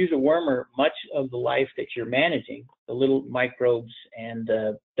wormer, much of the life that you're managing, the little microbes and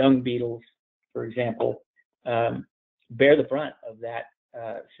dung beetles, for example, bear the brunt of that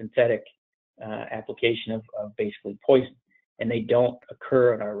synthetic application of basically poison, and they don't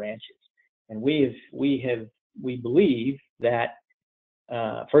occur on our ranches. And we believe that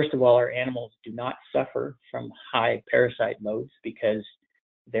first of all, our animals do not suffer from high parasite loads because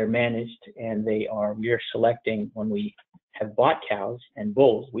they're managed, and we're selecting, when we have bought cows and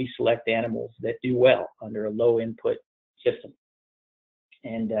bulls, we select animals that do well under a low input system.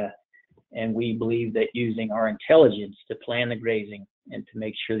 And we believe that using our intelligence to plan the grazing and to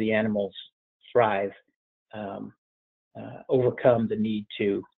make sure the animals thrive, overcome the need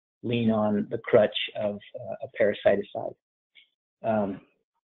to lean on the crutch of a parasiticide.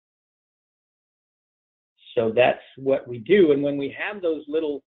 So that's what we do. And when we have those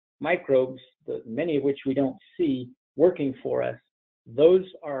little microbes, many of which we don't see working for us, those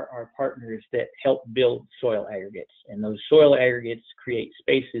are our partners that help build soil aggregates. And those soil aggregates create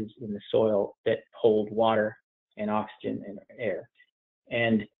spaces in the soil that hold water and oxygen and air.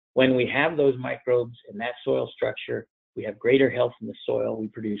 And when we have those microbes in that soil structure, we have greater health in the soil. We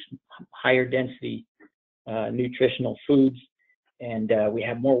produce higher density nutritional foods, and we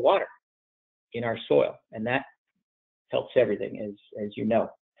have more water in our soil, and that helps everything, as you know.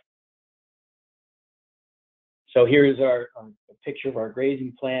 So here's a picture of our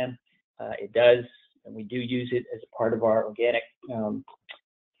grazing plan. It does, and we do use it as a part of our organic,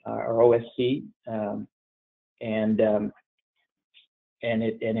 our OSC, and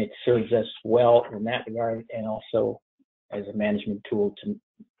it serves us well in that regard, and also as a management tool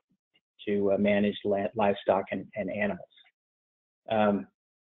to manage livestock and animals.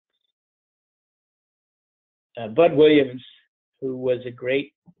 Bud Williams, who was a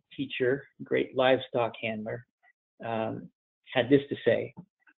great teacher, great livestock handler, had this to say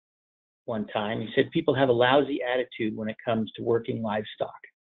one time. He said, people have a lousy attitude when it comes to working livestock.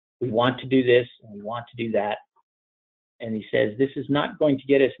 We want to do this and we want to do that. And he says, this is not going to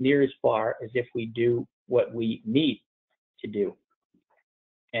get us near as far as if we do what we need to do.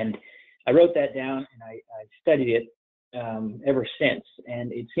 And I wrote that down, and I studied it ever since.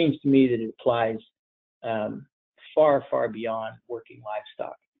 And it seems to me that it applies far, far beyond working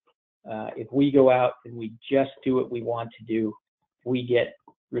livestock. If we go out and we just do what we want to do, we get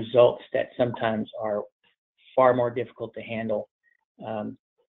results that sometimes are far more difficult to handle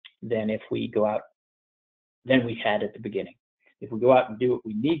than if we go out than we had at the beginning. If we go out and do what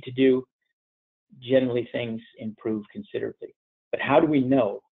we need to do, generally things improve considerably. But how do we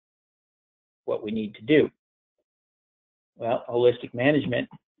know what we need to do? Well, holistic management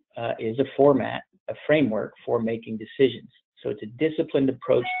is a format, a framework for making decisions. So it's a disciplined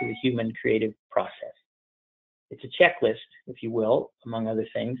approach to the human creative process. It's a checklist, if you will, among other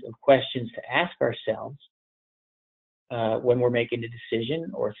things, of questions to ask ourselves when we're making a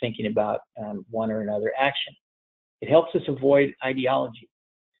decision or thinking about one or another action. It helps us avoid ideology,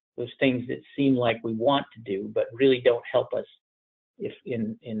 those things that seem like we want to do but really don't help us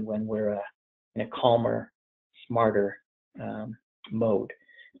when we're in a calmer, smarter mode.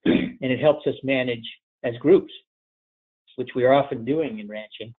 And it helps us manage as groups, which we are often doing in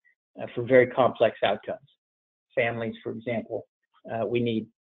ranching for very complex outcomes. Families, for example, we need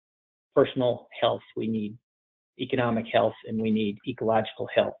personal health, we need economic health, and we need ecological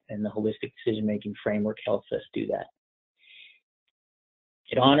health, and the holistic decision-making framework helps us do that.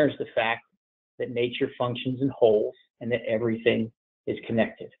 It honors the fact that nature functions in wholes and that everything is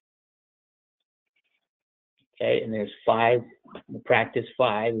connected. Okay, and there's 5, the practice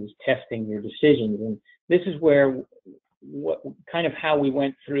 5 is testing your decisions, and this is where how we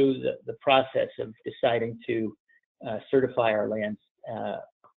went through the process of deciding to certify our lands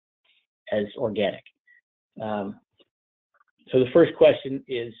as organic. So the first question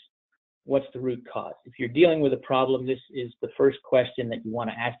is, what's the root cause? If you're dealing with a problem, this is the first question that you want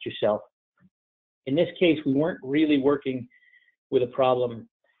to ask yourself. In this case, we weren't really working with a problem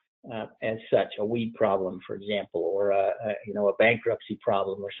as such, a weed problem, for example, or a bankruptcy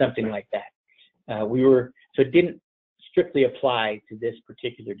problem or something like that. So it didn't strictly apply to this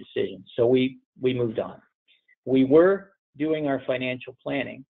particular decision. So we moved on. We were doing our financial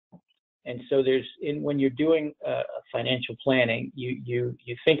planning. And so when you're doing financial planning, you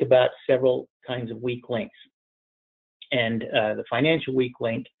think about several kinds of weak links. And the financial weak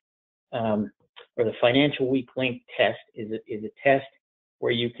link, or the financial weak link test is a test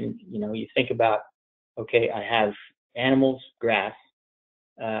where you can, you think about, okay, I have animals, grass,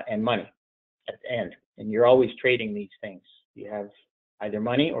 and money at the end. And you're always trading these things. You have either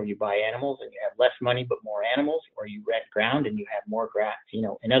money, or you buy animals and you have less money but more animals, or you rent ground and you have more grass. You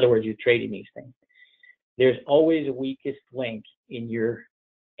know, in other words, you're trading these things. There's always a weakest link in your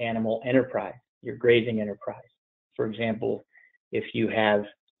animal enterprise, your grazing enterprise. For example, if you have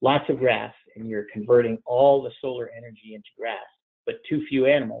lots of grass and you're converting all the solar energy into grass, but too few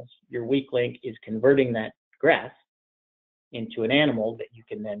animals, your weak link is converting that grass into an animal that you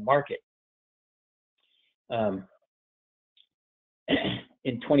can then market.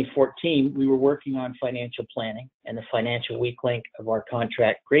 In 2014, we were working on financial planning, and the financial weak link of our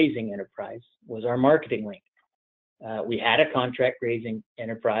contract grazing enterprise was our marketing link. We had a contract grazing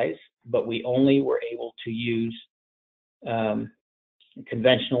enterprise, but we only were able to use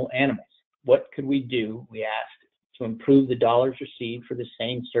conventional animals. What could we do, we asked, to improve the dollars received for the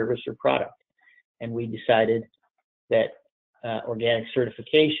same service or product? And we decided that organic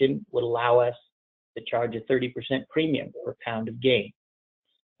certification would allow us to charge a 30% premium per pound of gain.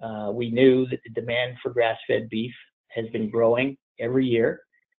 We knew that the demand for grass-fed beef has been growing every year.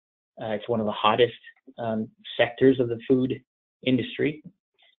 It's one of the hottest sectors of the food industry.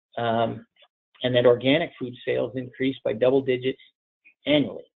 And that organic food sales increased by double digits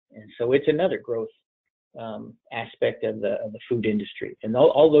annually. And so it's another growth aspect of the food industry. And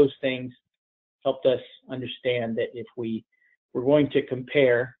all those things helped us understand that if we were going to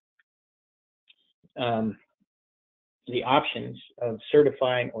compare the options of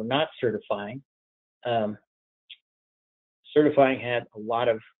certifying or not certifying, certifying had a lot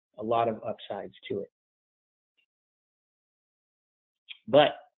of upsides to it.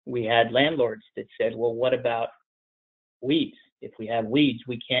 But we had landlords that said, well, what about weeds? If we have weeds,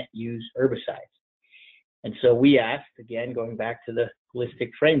 we can't use herbicides. And so we asked, again, going back to the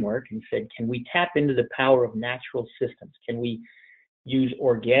holistic framework, and said, can we tap into the power of natural systems? Can we use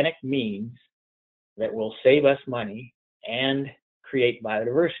organic means that will save us money and create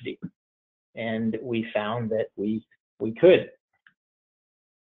biodiversity? And we found that we could.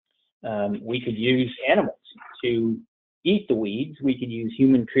 We could use animals to eat the weeds. We could use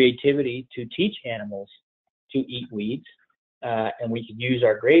human creativity to teach animals to eat weeds. And we could use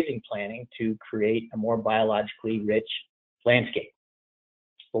our grazing planning to create a more biologically rich landscape.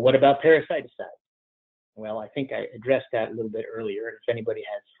 But what about parasiticide? Well, I think I addressed that a little bit earlier. If anybody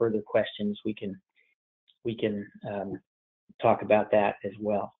has further questions, we can talk about that as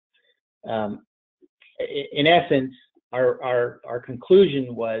well. In essence, our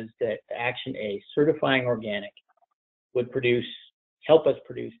conclusion was that Action A, certifying organic, would help us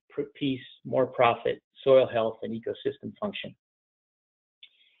produce peace, more profit, soil health, and ecosystem function.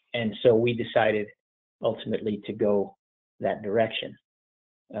 And so we decided ultimately to go that direction.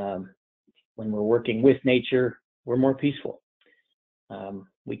 When we're working with nature, we're more peaceful.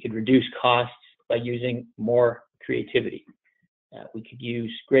 We could reduce costs by using more creativity. We could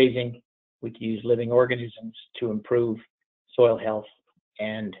use grazing, we could use living organisms to improve soil health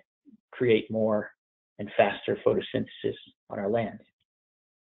and create more and faster photosynthesis on our land.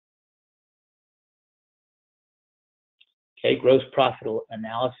 Okay, gross profit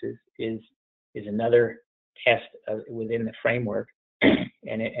analysis is another test within the framework,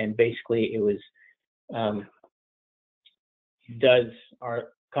 and basically it was, does our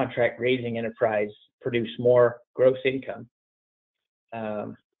contract grazing enterprise produce more gross income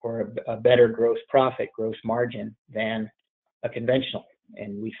or a better gross profit, gross margin than a conventional?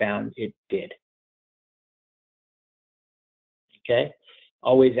 And we found it did. Okay,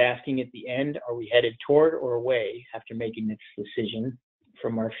 always asking at the end, are we headed toward or away after making this decision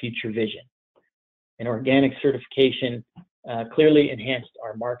from our future vision? And organic certification clearly enhanced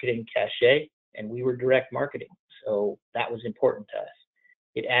our marketing cachet, and we were direct marketing, so that was important to us.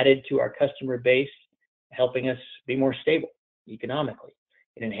 It added to our customer base, helping us be more stable economically.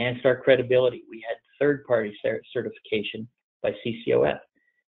 It enhanced our credibility. We had third-party certification by CCOF.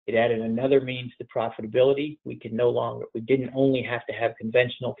 It added another means to profitability. We didn't only have to have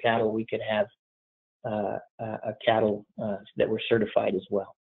conventional cattle, we could have cattle that were certified as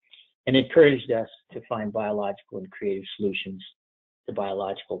well. And it encouraged us to find biological and creative solutions to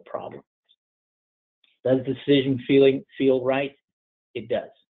biological problems. Does the decision feel right? It does.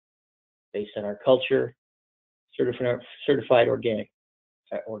 Based on our culture, certified organic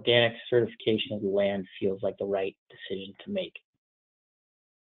certification of the land feels like the right decision to make.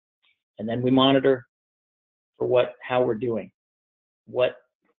 And then we monitor for how we're doing.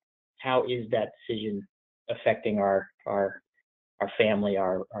 How is that decision affecting our family,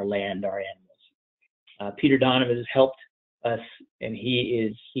 our land, our animals? Peter Donovan has helped us, and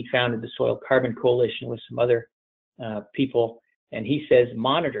he founded the Soil Carbon Coalition with some other people, and he says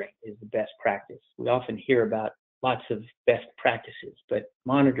monitoring is the best practice. We often hear about lots of best practices, but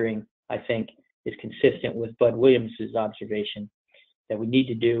monitoring, I think, is consistent with Bud Williams's observation that we need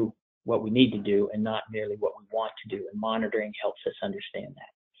to do what we need to do and not merely what we want to do. And monitoring helps us understand that.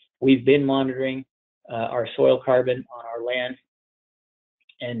 We've been monitoring our soil carbon on our land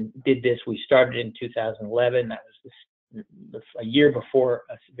and did this. We started in 2011. That was a year before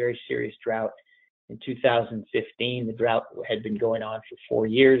a very serious drought. In 2015, the drought had been going on for 4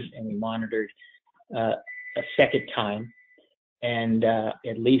 years, and we monitored a second time. And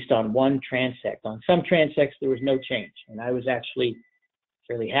at least on one transect. On some transects, there was no change. And I was actually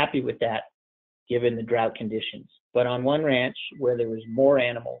fairly happy with that, given the drought conditions. But on one ranch where there was more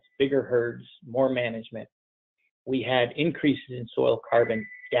animals, bigger herds, more management, we had increases in soil carbon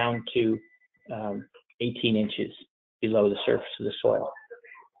down to 18 inches below the surface of the soil.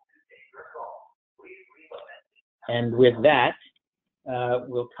 And with that,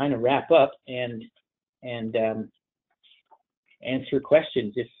 we'll kind of wrap up and answer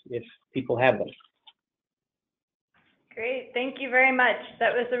questions if people have them. Great, thank you very much.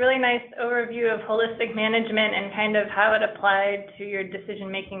 That was a really nice overview of holistic management and kind of how it applied to your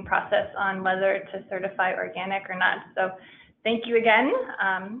decision-making process on whether to certify organic or not. So thank you again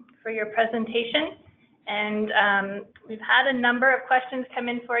for your presentation. And we've had a number of questions come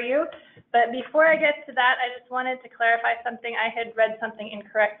in for you, but before I get to that, I just wanted to clarify something. I had read something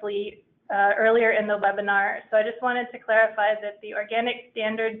incorrectly earlier in the webinar. So I just wanted to clarify that the organic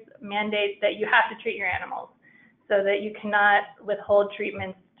standards mandate that you have to treat your animals, so that you cannot withhold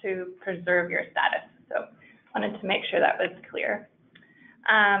treatments to preserve your status. So I wanted to make sure that was clear.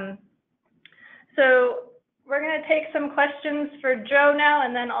 So we're going to take some questions for Joe now,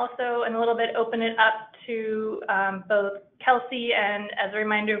 and then also in a little bit open it up to both Kelsey, and as a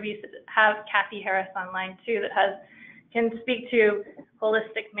reminder, we have Kathy Harris online too that can speak to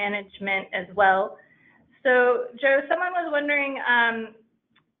holistic management as well. So Joe, someone was wondering,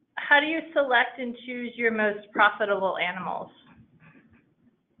 how do you select and choose your most profitable animals?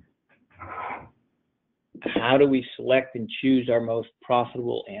 How do we select and choose our most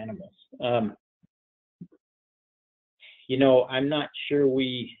profitable animals? You know, I'm not sure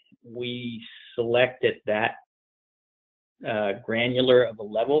we select at that granular of a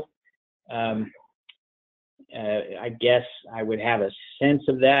level. I guess I would have a sense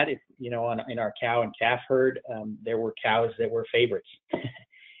of that if, you know, in our cow and calf herd, there were cows that were favorites.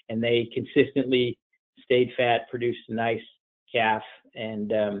 And they consistently stayed fat, produced a nice calf,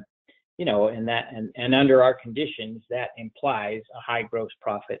 and you know, and under our conditions, that implies a high gross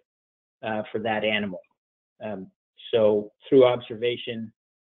profit for that animal. So through observation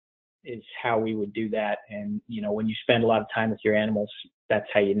is how we would do that. And you know, when you spend a lot of time with your animals, that's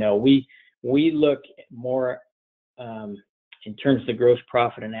how you know. We look more in terms of the gross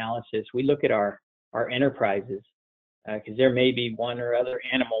profit analysis. We look at our enterprises. Because there may be one or other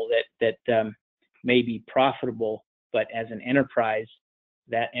animal that may be profitable, but as an enterprise,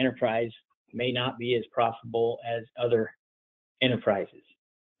 that enterprise may not be as profitable as other enterprises.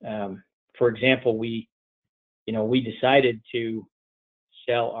 For example, we decided to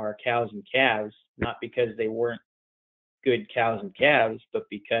sell our cows and calves, not because they weren't good cows and calves, but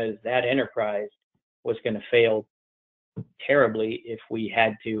because that enterprise was going to fail terribly if we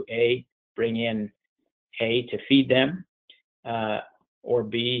had to A, bring in hay to feed them, or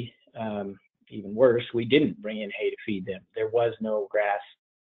B, even worse, we didn't bring in hay to feed them. There was no grass.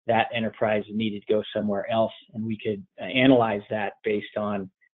 That enterprise needed to go somewhere else, and we could analyze that based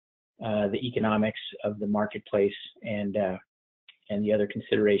on the economics of the marketplace and the other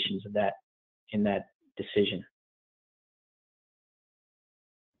considerations of that in that decision.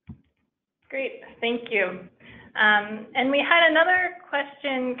 Great, thank you. And we had another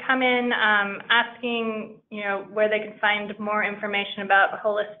question come in asking, you know, where they can find more information about the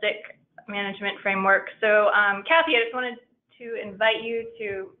holistic management framework. So Kathy, I just wanted to invite you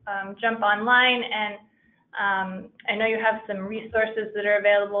to jump online, and I know you have some resources that are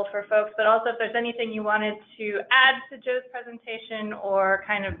available for folks, but also if there's anything you wanted to add to Joe's presentation or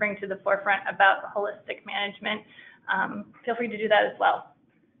kind of bring to the forefront about the holistic management, feel free to do that as well.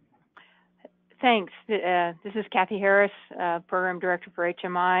 Thanks. This is Kathy Harris, Program Director for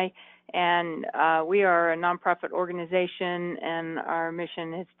HMI, and we are a nonprofit organization, and our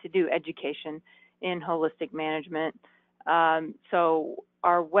mission is to do education in holistic management. So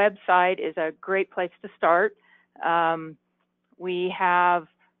our website is a great place to start. We have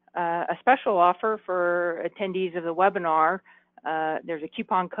a special offer for attendees of the webinar. There's a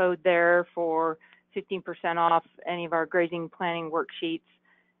coupon code there for 15% off any of our grazing planning worksheets,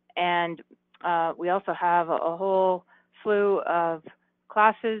 and we also have a whole slew of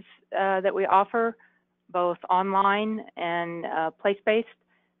classes that we offer. both online and place-based,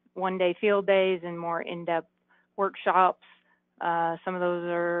 one-day field days and more in-depth workshops. Some of those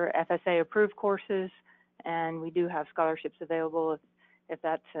are FSA-approved courses, and we do have scholarships available if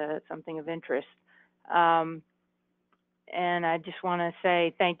that's something of interest. And I just want to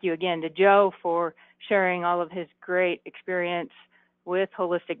say thank you again to Joe for sharing all of his great experience with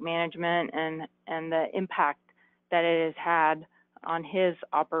holistic management and the impact that it has had on his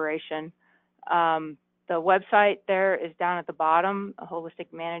operation. The website there is down at the bottom,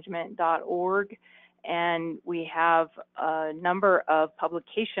 holisticmanagement.org, and we have a number of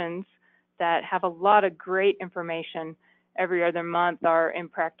publications that have a lot of great information. Every other month, our In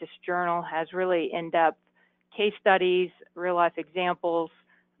Practice Journal has really in-depth case studies, real-life examples,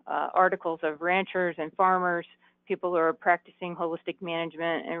 articles of ranchers and farmers, people who are practicing holistic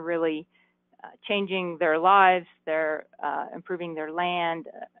management and really changing their lives, they're improving their land,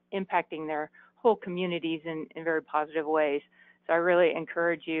 impacting their whole communities in very positive ways. So I really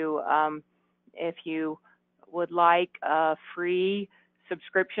encourage you, if you would like a free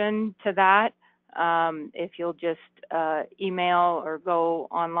subscription to that, if you'll just email or go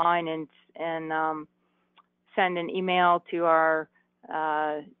online and send an email to our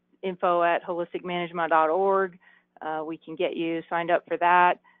info@holisticmanagement.org. We can get you signed up for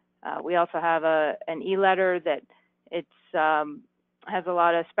that. We also have an e-letter that has a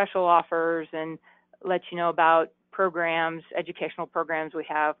lot of special offers and lets you know about programs, educational programs we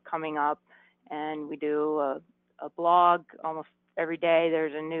have coming up. And we do a blog almost every day.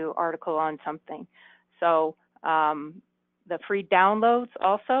 There's a new article on something. So the free downloads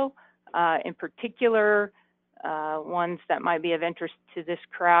also, in particular, ones that might be of interest to this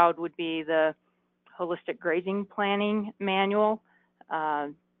crowd would be the Holistic Grazing Planning Manual.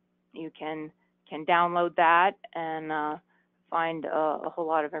 You can download that and find a whole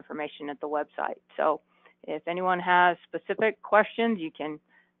lot of information at the website. So if anyone has specific questions, you can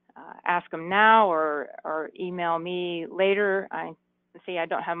ask them now or email me later. I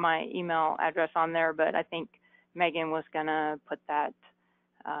don't have my email address on there, but I think Megan was going to put that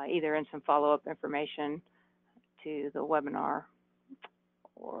either in some follow-up information to the webinar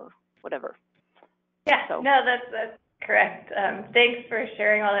or whatever. Yeah, so. No, that's correct. Thanks for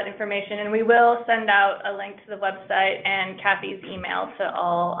sharing all that information, and we will send out a link to the website and Kathy's email to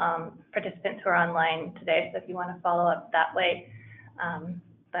all participants who are online today. So if you want to follow up that way,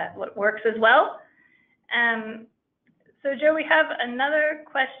 that works as well. So Joe, we have another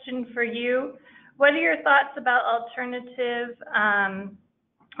question for you. What are your thoughts about alternative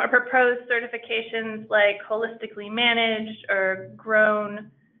or proposed certifications like holistically managed or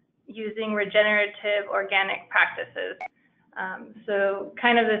grown using regenerative organic practices? So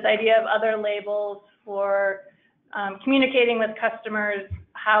kind of this idea of other labels for communicating with customers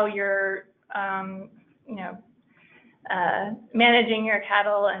how you're managing your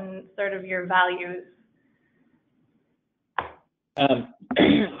cattle and sort of your values.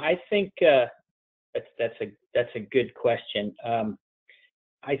 I think that's a good question.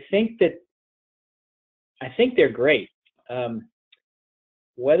 I think they're great.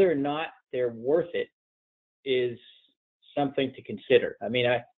 Whether or not they're worth it is something to consider. I mean,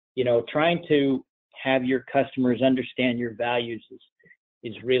 trying to have your customers understand your values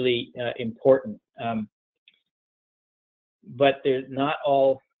is really important. But not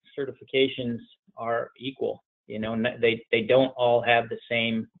all certifications are equal. They don't all have the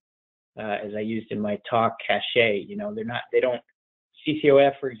same, as I used in my talk, cachet. They don't.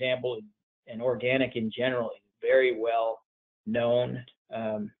 CCOF, for example, and organic in general is very well known,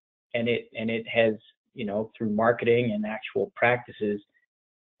 and it has, through marketing and actual practices,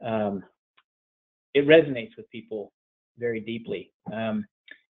 it resonates with people very deeply.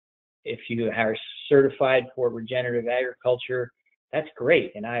 If you are certified for regenerative agriculture, that's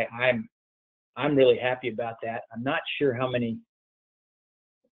great, and I'm really happy about that. I'm not sure how many.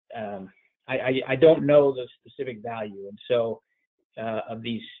 I don't know the specific value, and so of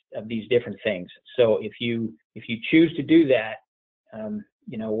these different things. So if you choose to do that,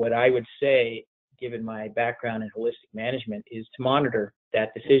 what I would say, given my background in holistic management, is to monitor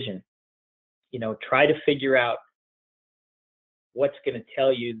that decision. Try to figure out what's going to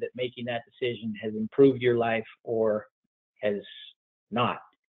tell you that making that decision has improved your life or has not.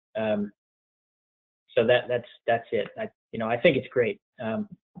 So that's it. I think it's great, and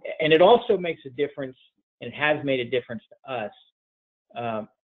it also makes a difference, and it has made a difference to us.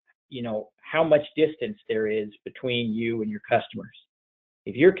 How much distance there is between you and your customers.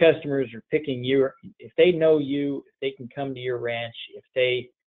 If your customers are picking you, if they know you, if they can come to your ranch, if they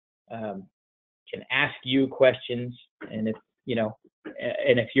can ask you questions, and if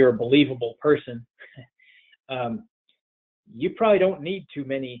you're a believable person, you probably don't need too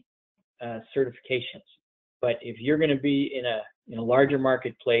many certifications. But if you're going to be in a larger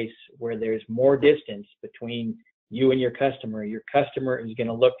marketplace where there's more distance between you and your customer is going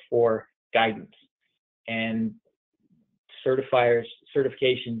to look for guidance, and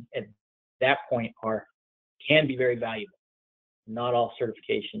certification at that point can be very valuable. Not all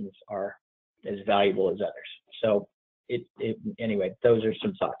certifications are as valuable as others. So anyway, those are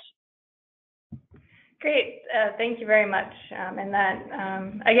some thoughts. Great, thank you very much. And that,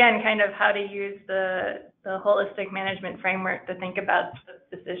 again, kind of how to use the holistic management framework to think about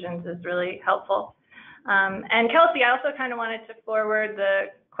decisions is really helpful. And Kelsey, I also kind of wanted to forward the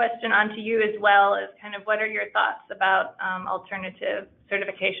question onto you as well, as kind of what are your thoughts about alternative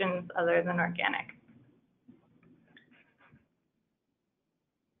certifications other than organic?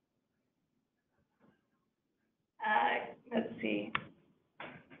 Let's see.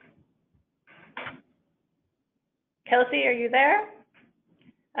 Kelsey, are you there?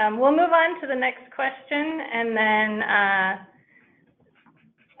 We'll move on to the next question and then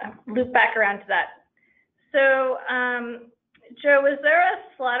loop back around to that. So, Joe, was there a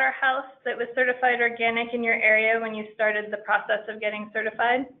slaughterhouse that was certified organic in your area when you started the process of getting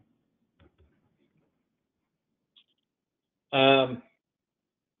certified?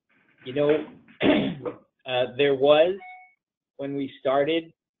 There was when we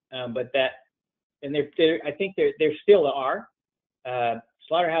started, but and I think there still are.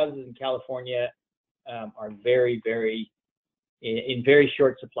 Slaughterhouses in California are very, very in very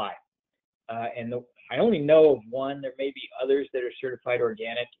short supply, and I only know of one. There may be others that are certified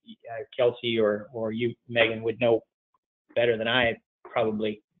organic. Kelsey or you, Megan, would know better than I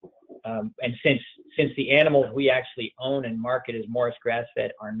probably. And since the animals we actually own and market as Morris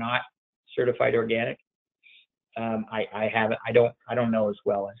grass-fed are not certified organic, I don't know as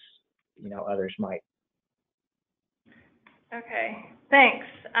well as others might. Okay, thanks.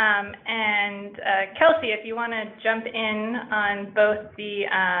 And Kelsey, if you want to jump in on both the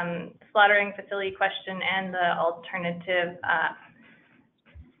slaughtering facility question and the alternative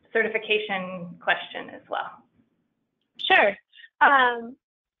certification question as well. Sure. Some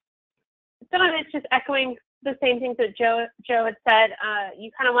of it's just echoing the same things that Joe had said.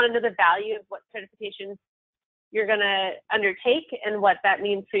 You kind of want to know the value of what certifications you're going to undertake and what that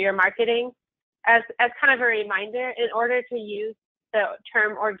means for your marketing. As kind of a reminder, in order to use the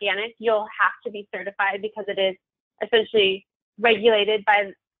term organic, you'll have to be certified because it is essentially regulated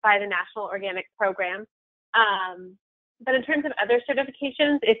by the National Organic Program. But in terms of other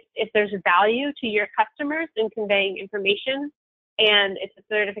certifications, if there's value to your customers in conveying information, and it's a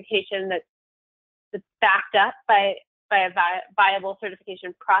certification that's backed up by a viable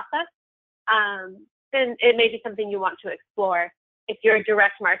certification process, then it may be something you want to explore. If you're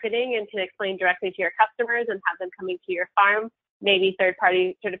direct marketing and can explain directly to your customers and have them coming to your farm, maybe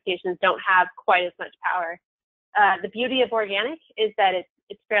third-party certifications don't have quite as much power. The beauty of organic is that it's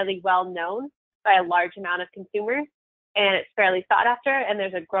fairly well known by a large amount of consumers, and it's fairly sought after, and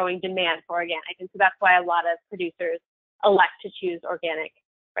there's a growing demand for organic. And so that's why a lot of producers elect to choose organic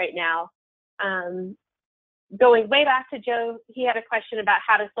right now. Going way back to Joe, he had a question about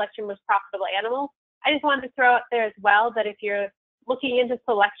how to select your most profitable animals. I just wanted to throw out there as well that if you're looking into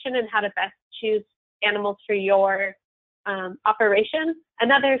selection and how to best choose animals for your operation,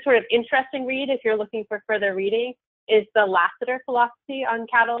 another sort of interesting read, if you're looking for further reading, is the Lassiter philosophy on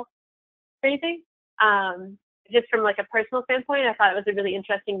cattle raising. Just from like a personal standpoint, I thought it was a really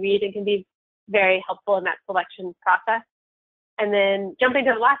interesting read and can be very helpful in that selection process. And then jumping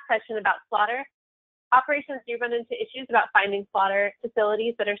to the last question about slaughter, operations do run into issues about finding slaughter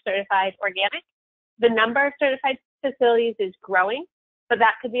facilities that are certified organic. The number of certified facilities is growing, but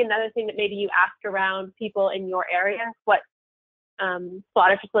that could be another thing that maybe you ask around people in your area, what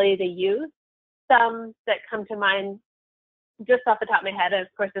slaughter facility they use. Some that come to mind just off the top of my head, of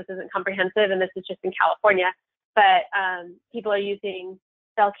course this isn't comprehensive and this is just in California, but people are using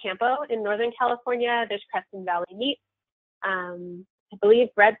Del Campo in Northern California. There's Crescent Valley Meat. I believe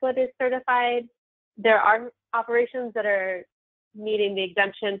Redwood is certified. There are operations that are meeting the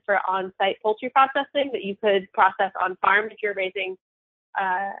exemption for on-site poultry processing that you could process on farm if you're raising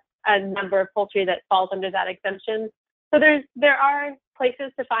a number of poultry that falls under that exemption. So there are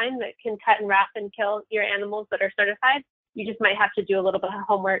places to find that can cut and wrap and kill your animals that are certified. You just might have to do a little bit of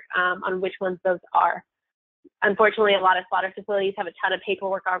homework on which ones those are. Unfortunately, a lot of slaughter facilities have a ton of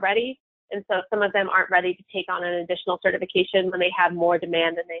paperwork already, and so some of them aren't ready to take on an additional certification when they have more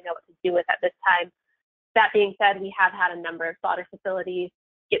demand than they know what to do with at this time. That being said, we have had a number of slaughter facilities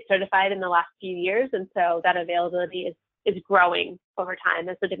get certified in the last few years, and so that availability is growing over time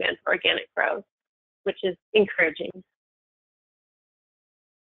as the demand for organic grows. which is encouraging.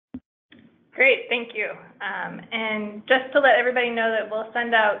 Great, thank you. And just to let everybody know that we'll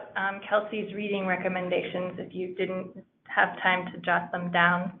send out Kelsey's reading recommendations if you didn't have time to jot them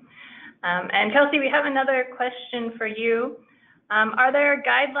down. And Kelsey, we have another question for you. Are there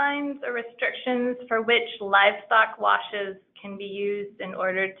guidelines or restrictions for which livestock washes can be used in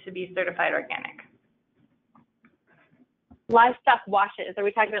order to be certified organic? Livestock washes, are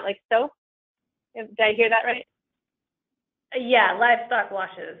we talking about like soap? Did I hear that right? Yeah, livestock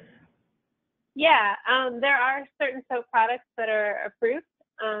washes. Yeah, there are certain soap products that are approved.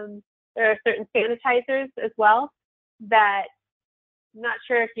 There are certain sanitizers as well that I'm not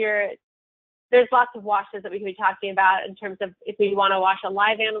sure if there's lots of washes that we could be talking about in terms of if we want to wash a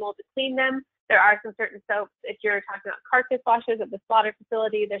live animal to clean them. There are some certain soaps. If you're talking about carcass washes at the slaughter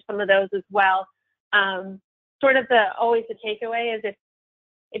facility, there's some of those as well. Sort of always the takeaway is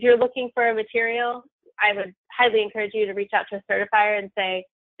if you're looking for a material, I would highly encourage you to reach out to a certifier and say,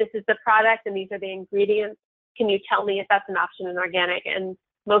 this is the product and these are the ingredients. Can you tell me if that's an option in organic? And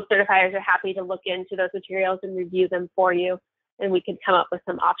most certifiers are happy to look into those materials and review them for you, and we can come up with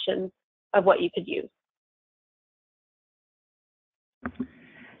some options of what you could use.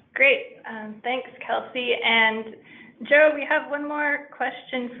 Great, thanks Kelsey. And Joe, we have one more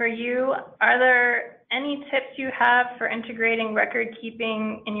question for you. Are there any tips you have for integrating record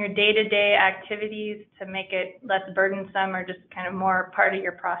keeping in your day-to-day activities to make it less burdensome or just kind of more part of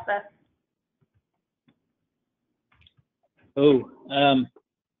your process? Oh,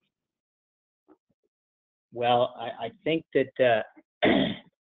 well, I think that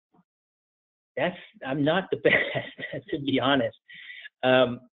I'm not the best, to be honest.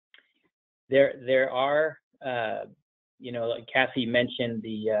 There are, like Kathy mentioned,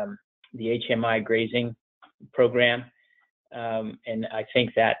 the HMI grazing program, and I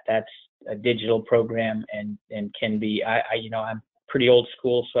think that's a digital program and can be. I'm pretty old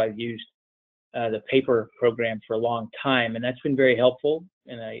school, so I've used the paper program for a long time, and that's been very helpful.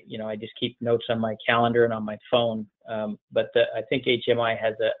 And I just keep notes on my calendar and on my phone. But I think HMI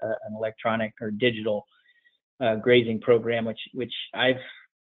has an electronic or digital grazing program, which I've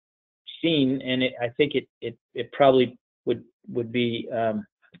seen, and I think it probably would be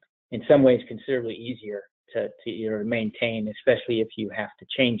in some ways considerably easier to maintain, especially if you have to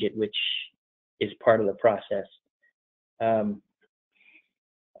change it, which is part of the process.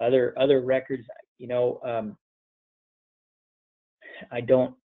 Other records, I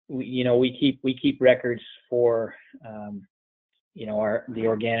don't. We keep records for the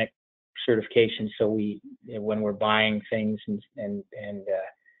organic certification. So when we're buying things and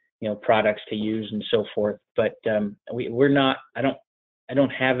products to use and so forth. But we're not. I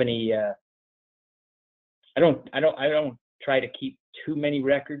don't have any. I don't try to keep too many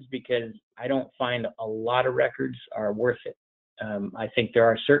records because I don't find a lot of records are worth it. I think there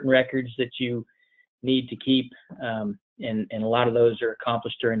are certain records that you need to keep, and a lot of those are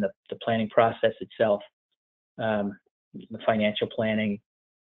accomplished during the planning process itself, the financial planning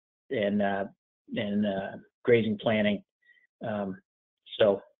and grazing planning.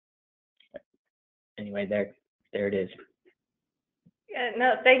 So anyway, there it is. Yeah,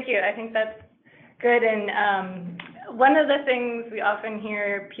 no, thank you. I think that's good. And one of the things we often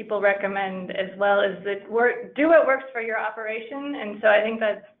hear people recommend as well is that do what works for your operation. And so I think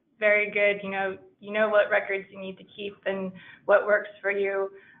that's very good. You know what records you need to keep and what works for you.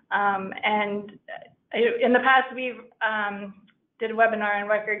 And in the past, we've did a webinar on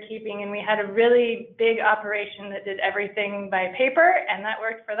record keeping, and we had a really big operation that did everything by paper, and that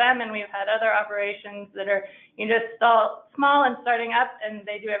worked for them. And we've had other operations that are just small and starting up, and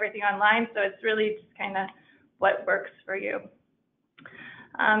they do everything online. So it's really just kind of what works for you.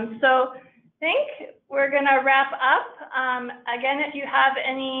 So I think we're going to wrap up. Again, if you have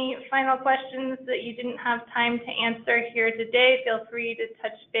any final questions that you didn't have time to answer here today, feel free to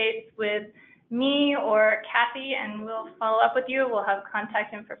touch base with me or Kathy, and we'll follow up with you. We'll have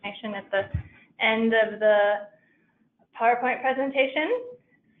contact information at the end of the PowerPoint presentation.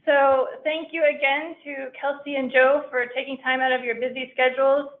 So thank you again to Kelsey and Joe for taking time out of your busy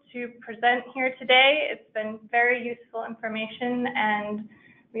schedules to present here today. It's been very useful information, and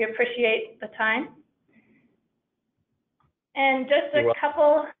we appreciate the time. And just a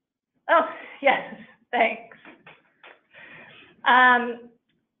couple, oh, yes, thanks.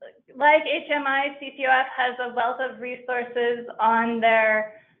 Like HMI, CCOF has a wealth of resources on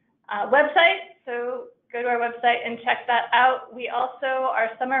their website, so go to our website and check that out. We also,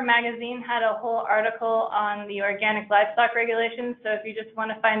 our summer magazine had a whole article on the organic livestock regulations, so if you just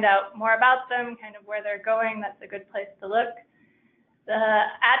want to find out more about them, kind of where they're going, that's a good place to look. The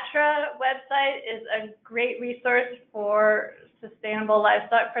ATRA website is a great resource for sustainable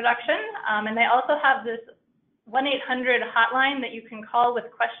livestock production, and they also have this 1-800 hotline that you can call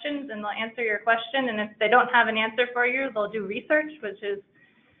with questions, and they'll answer your question. And if they don't have an answer for you, they'll do research, which is,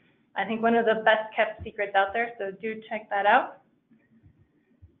 I think, one of the best kept secrets out there. So do check that out.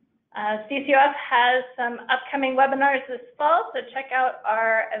 CCOF has some upcoming webinars this fall, so check out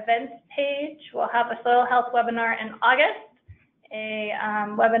our events page. We'll have a soil health webinar in August, a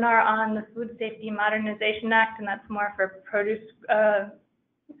webinar on the Food Safety Modernization Act, and that's more for produce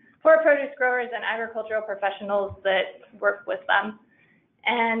growers and agricultural professionals that work with them.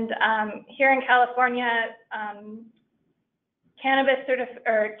 And here in California, cannabis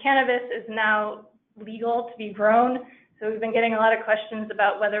is now legal to be grown. So we've been getting a lot of questions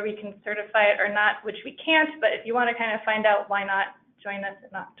about whether we can certify it or not, which we can't, but if you want to kind of find out why not, join us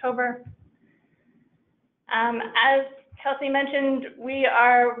in October. As Kelsey mentioned, we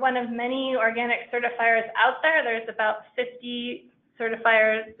are one of many organic certifiers out there. There's about 50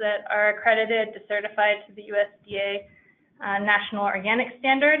 certifiers that are accredited to certify to the USDA National Organic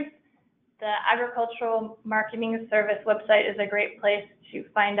Standards. The Agricultural Marketing Service website is a great place to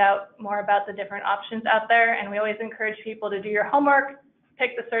find out more about the different options out there, and we always encourage people to do your homework,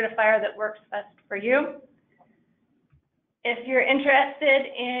 pick the certifier that works best for you. If you're interested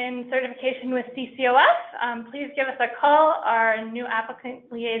in certification with CCOF, please give us a call. Our new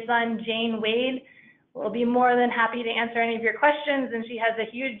applicant liaison, Jane Wade, will be more than happy to answer any of your questions, and she has a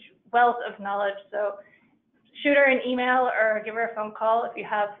huge wealth of knowledge. So shoot her an email or give her a phone call if you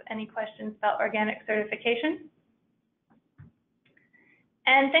have any questions about organic certification.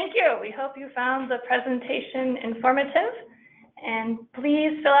 And thank you. We hope you found the presentation informative. And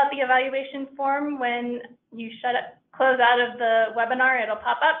please fill out the evaluation form when you close out of the webinar. It'll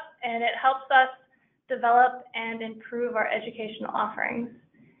pop up, and it helps us develop and improve our educational offerings.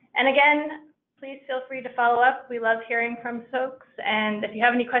 And again, please feel free to follow up. We love hearing from folks. And if you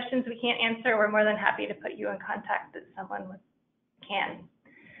have any questions we can't answer, we're more than happy to put you in contact with someone who can.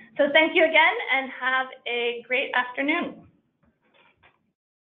 So thank you again, and have a great afternoon.